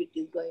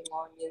activities going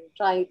on.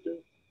 Trying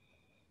to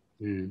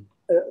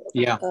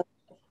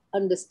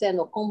understand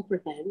or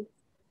comprehend.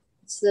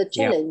 It's a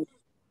challenge. Yeah.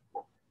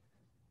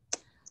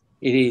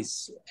 It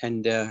is.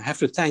 And I have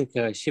to thank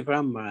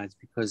Shivaram Maharaj,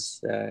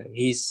 because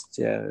he's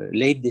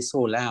laid this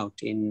all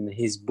out in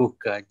his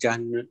book,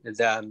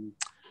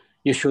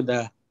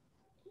 Yashoda,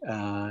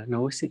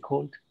 what's it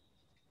called?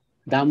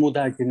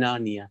 Damodar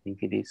Janani, I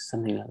think it is,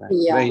 something like that.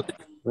 Yeah. Very,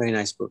 very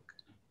nice book.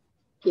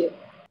 Thank you.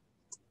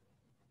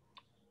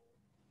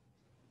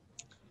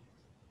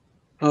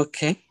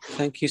 Okay,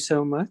 thank you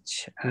so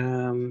much.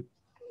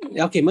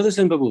 Okay,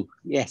 Madhusan Babu,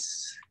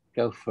 yes,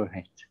 go for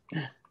it.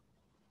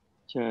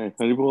 Jai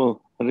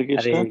Haribol, Hare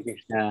Krishna. Hare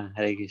Krishna,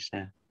 Hare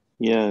Krishna.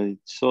 Yeah,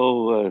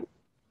 so,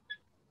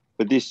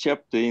 but this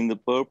chapter in the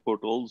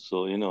purport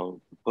also, the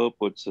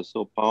purports are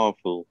so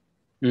powerful.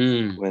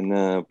 When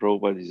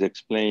Prabhupada is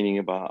explaining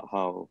about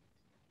how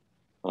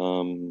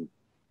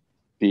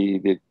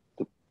the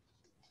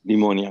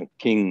demoniac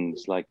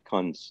kings like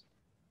Kans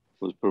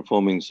was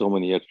performing so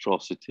many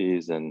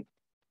atrocities, and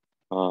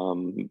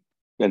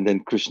then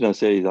Krishna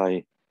says,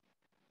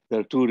 there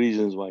are two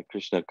reasons why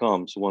Krishna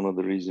comes. One of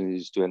the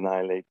reasons is to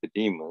annihilate the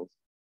demons,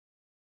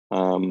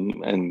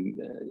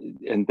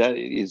 and that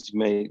is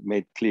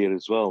made clear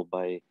as well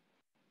by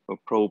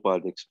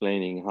Prabhupada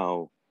explaining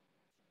how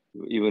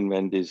even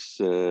when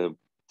this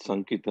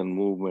Sankirtan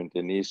movement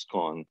in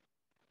ISKCON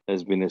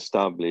has been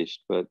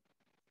established, but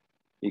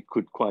it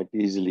could quite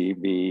easily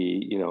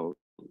be,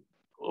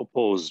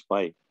 opposed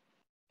by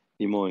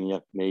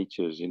demoniac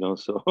natures,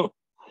 So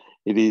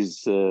it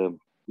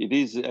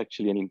is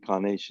actually an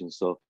incarnation.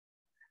 So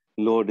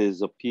Lord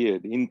has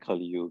appeared in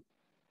Kali Yuga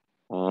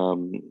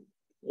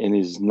in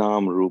his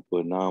Nam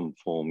Rupa, Nam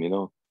form,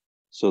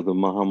 So the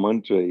Maha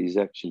Mantra is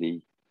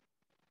actually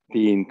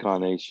the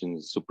incarnation,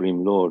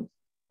 Supreme Lord,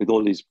 with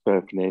all his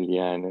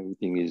paraphernalia and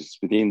everything is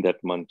within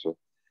that mantra.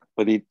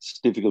 But it's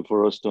difficult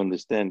for us to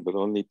understand, but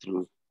only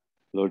through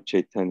Lord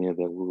Chaitanya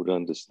that we would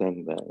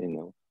understand that,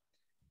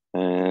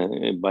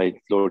 by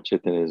Lord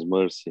Chaitanya's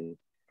mercy.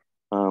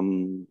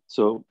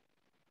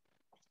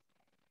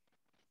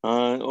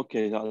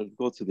 Okay, I'll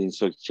go to the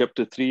instruction.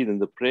 Chapter 3, then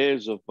the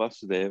prayers of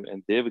Vasudeva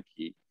and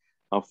Devaki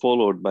are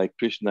followed by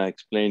Krishna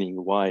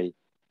explaining why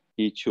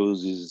he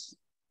chooses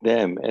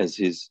them as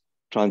his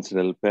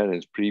transcendental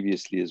parents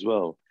previously as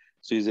well.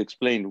 So he's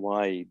explained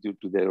why, due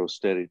to their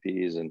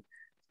austerities and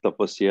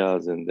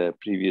tapasyas and their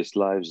previous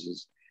lives,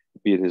 as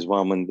appeared as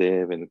Vaman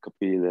Dev and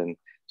Kapil. And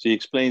so he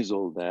explains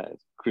all that.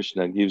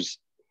 Krishna gives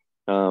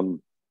the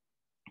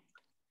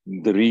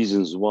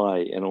reasons why.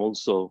 And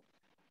also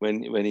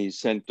when he's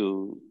sent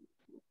to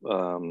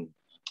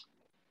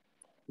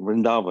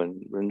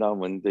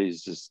Vrindavan,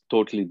 there's this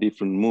totally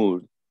different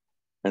mood.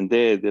 And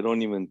there, they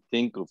don't even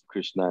think of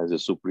Krishna as a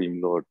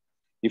Supreme Lord.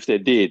 If they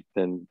did,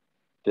 then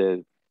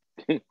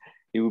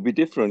it would be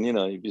different.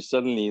 If you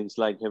suddenly, it's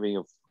like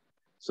having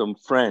some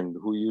friend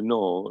who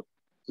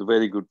is a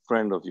very good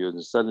friend of yours,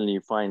 and suddenly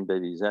you find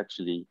that he's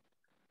actually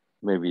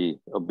maybe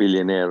a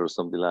billionaire or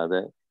something like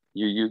that.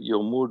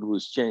 Your mood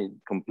was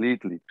changed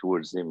completely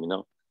towards him.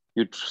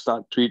 You'd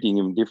start treating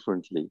him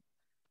differently,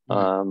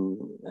 and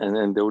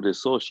then they would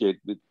associate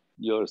with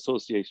your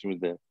association with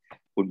them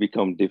would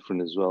become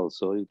different as well.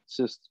 So it's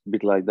just a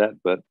bit like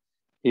that, but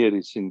here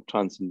it's in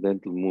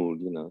transcendental mood,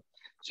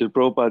 So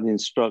Prabhupada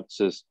instructs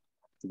us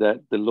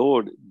that the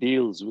Lord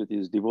deals with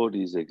his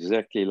devotees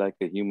exactly like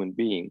a human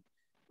being,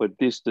 but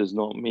this does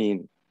not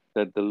mean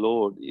that the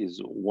Lord is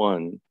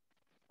one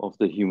of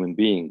the human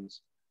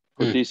beings.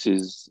 But this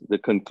is the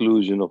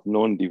conclusion of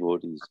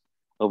non-devotees.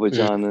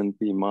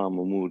 Avajananti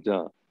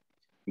mamamuda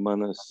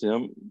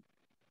manasyam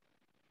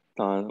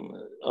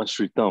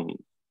ashritam.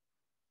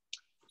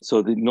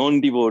 So the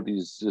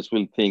non-devotees just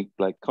will think,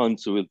 like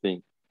Canto will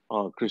think,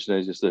 oh, Krishna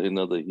is just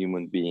another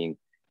human being.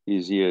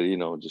 He's here,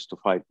 just to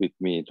fight with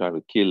me, try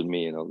to kill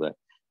me and all that.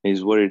 And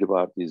he's worried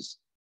about his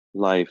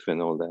life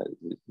and all that.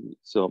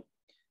 So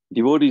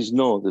devotees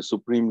know the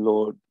Supreme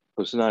Lord,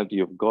 personality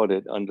of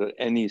Godhead under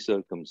any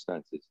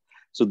circumstances.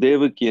 So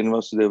Devaki and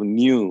Vasudeva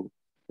knew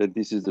that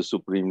this is the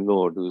Supreme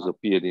Lord who has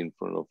appeared in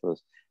front of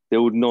us. They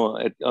would know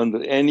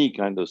under any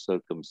kind of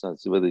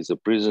circumstances, whether it's a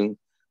prison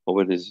or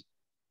whether it's,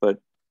 but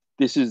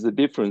this is the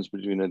difference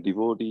between a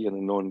devotee and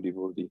a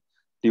non-devotee.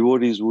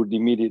 Devotees would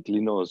immediately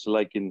know. So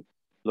like in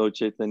Lord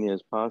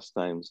Chaitanya's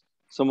pastimes,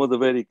 some of the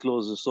very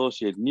close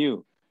associates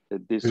knew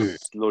that this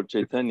Lord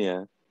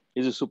Chaitanya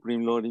is a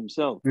Supreme Lord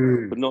himself.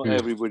 But not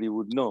everybody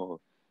would know.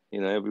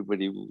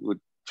 Everybody would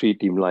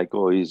treat him like,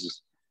 oh,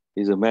 he's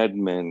a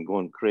madman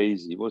gone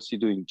crazy. What's he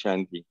doing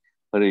chanting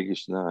Hare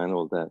Krishna and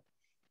all that?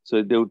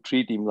 So they would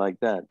treat him like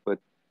that, but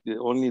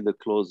only the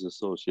close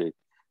associate.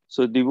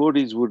 So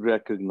devotees would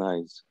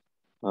recognize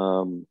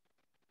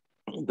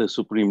the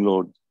Supreme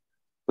Lord.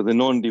 For the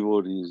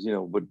non-devotees,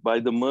 but by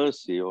the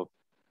mercy of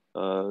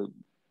the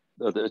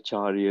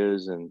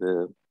acharyas and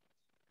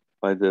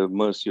by the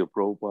mercy of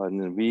Prabhupada,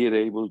 and we are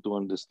able to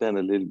understand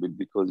a little bit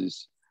because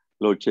it's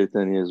Lord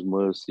Chaitanya's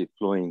mercy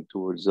flowing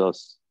towards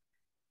us.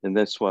 And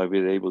that's why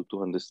we're able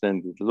to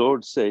understand it. The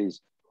Lord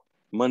says,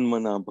 Man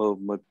mana bhav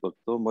mat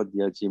bhakto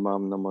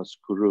madhyajimam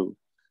namaskuru.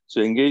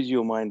 So engage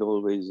your mind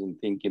always in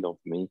thinking of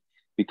me,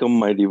 become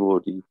my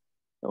devotee,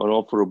 or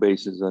offer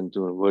obeisance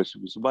unto and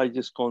worship. So by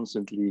just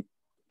constantly,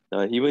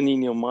 even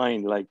in your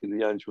mind, like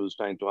Riyansh was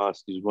trying to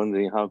ask, he's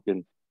wondering how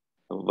can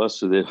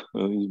Vasudeva,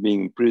 he's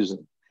being in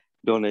prison,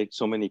 donate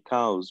so many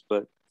cows.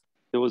 But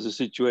there was a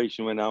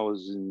situation when I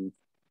was in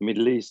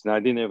Middle East and I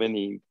didn't have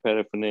any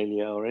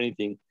paraphernalia or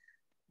anything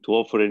to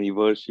offer any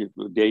worship,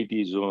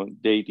 deities or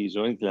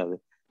anything like that.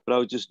 But I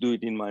would just do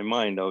it in my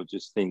mind. I would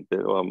just think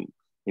that I'm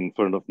in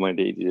front of my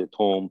deity at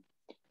home.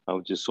 I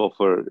would just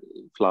offer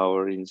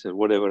flower, incense,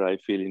 whatever I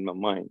feel in my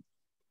mind.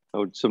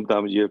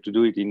 Sometimes you have to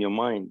do it in your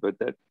mind, but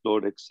that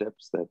Lord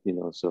accepts that,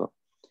 So,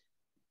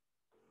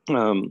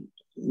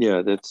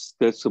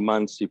 that's a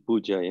Mansi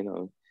Puja,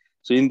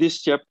 So in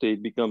this chapter,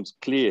 it becomes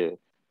clear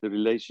the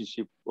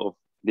relationship of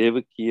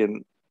Devaki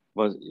and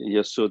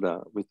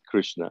Yasoda with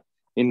Krishna.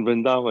 In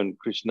Vrindavan,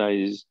 Krishna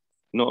is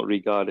not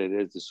regarded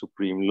as the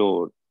Supreme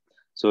Lord.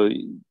 So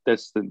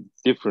that's the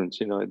difference,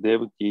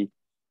 Devaki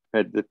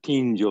had the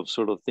tinge of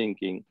sort of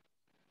thinking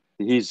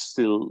he's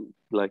still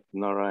like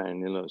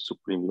Narayan,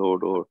 Supreme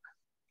Lord,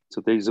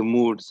 so there's a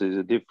mood, there's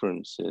a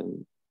difference,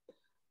 and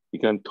you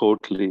can't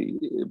totally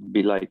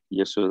be like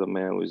Yashoda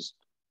man who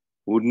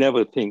would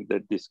never think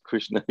that this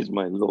Krishna is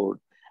my Lord.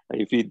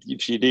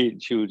 If she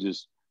did, she would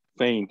just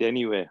faint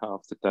anyway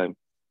half the time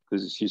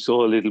because she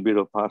saw a little bit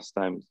of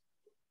pastimes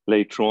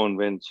later on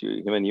when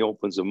he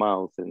opens her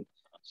mouth and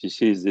she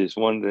sees this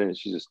wonder and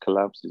she just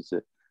collapses.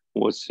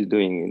 What's she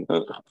doing?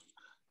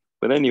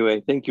 But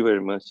anyway, thank you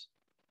very much.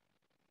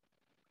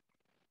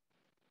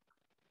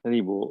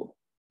 Haribol.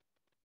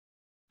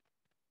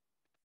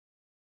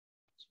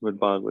 Srimad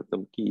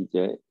Bhagavatam ki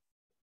jai.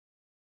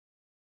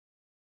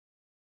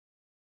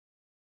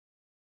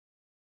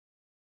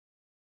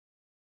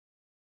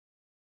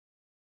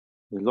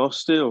 You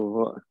lost it or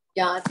what?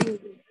 Yeah, I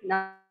think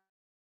now.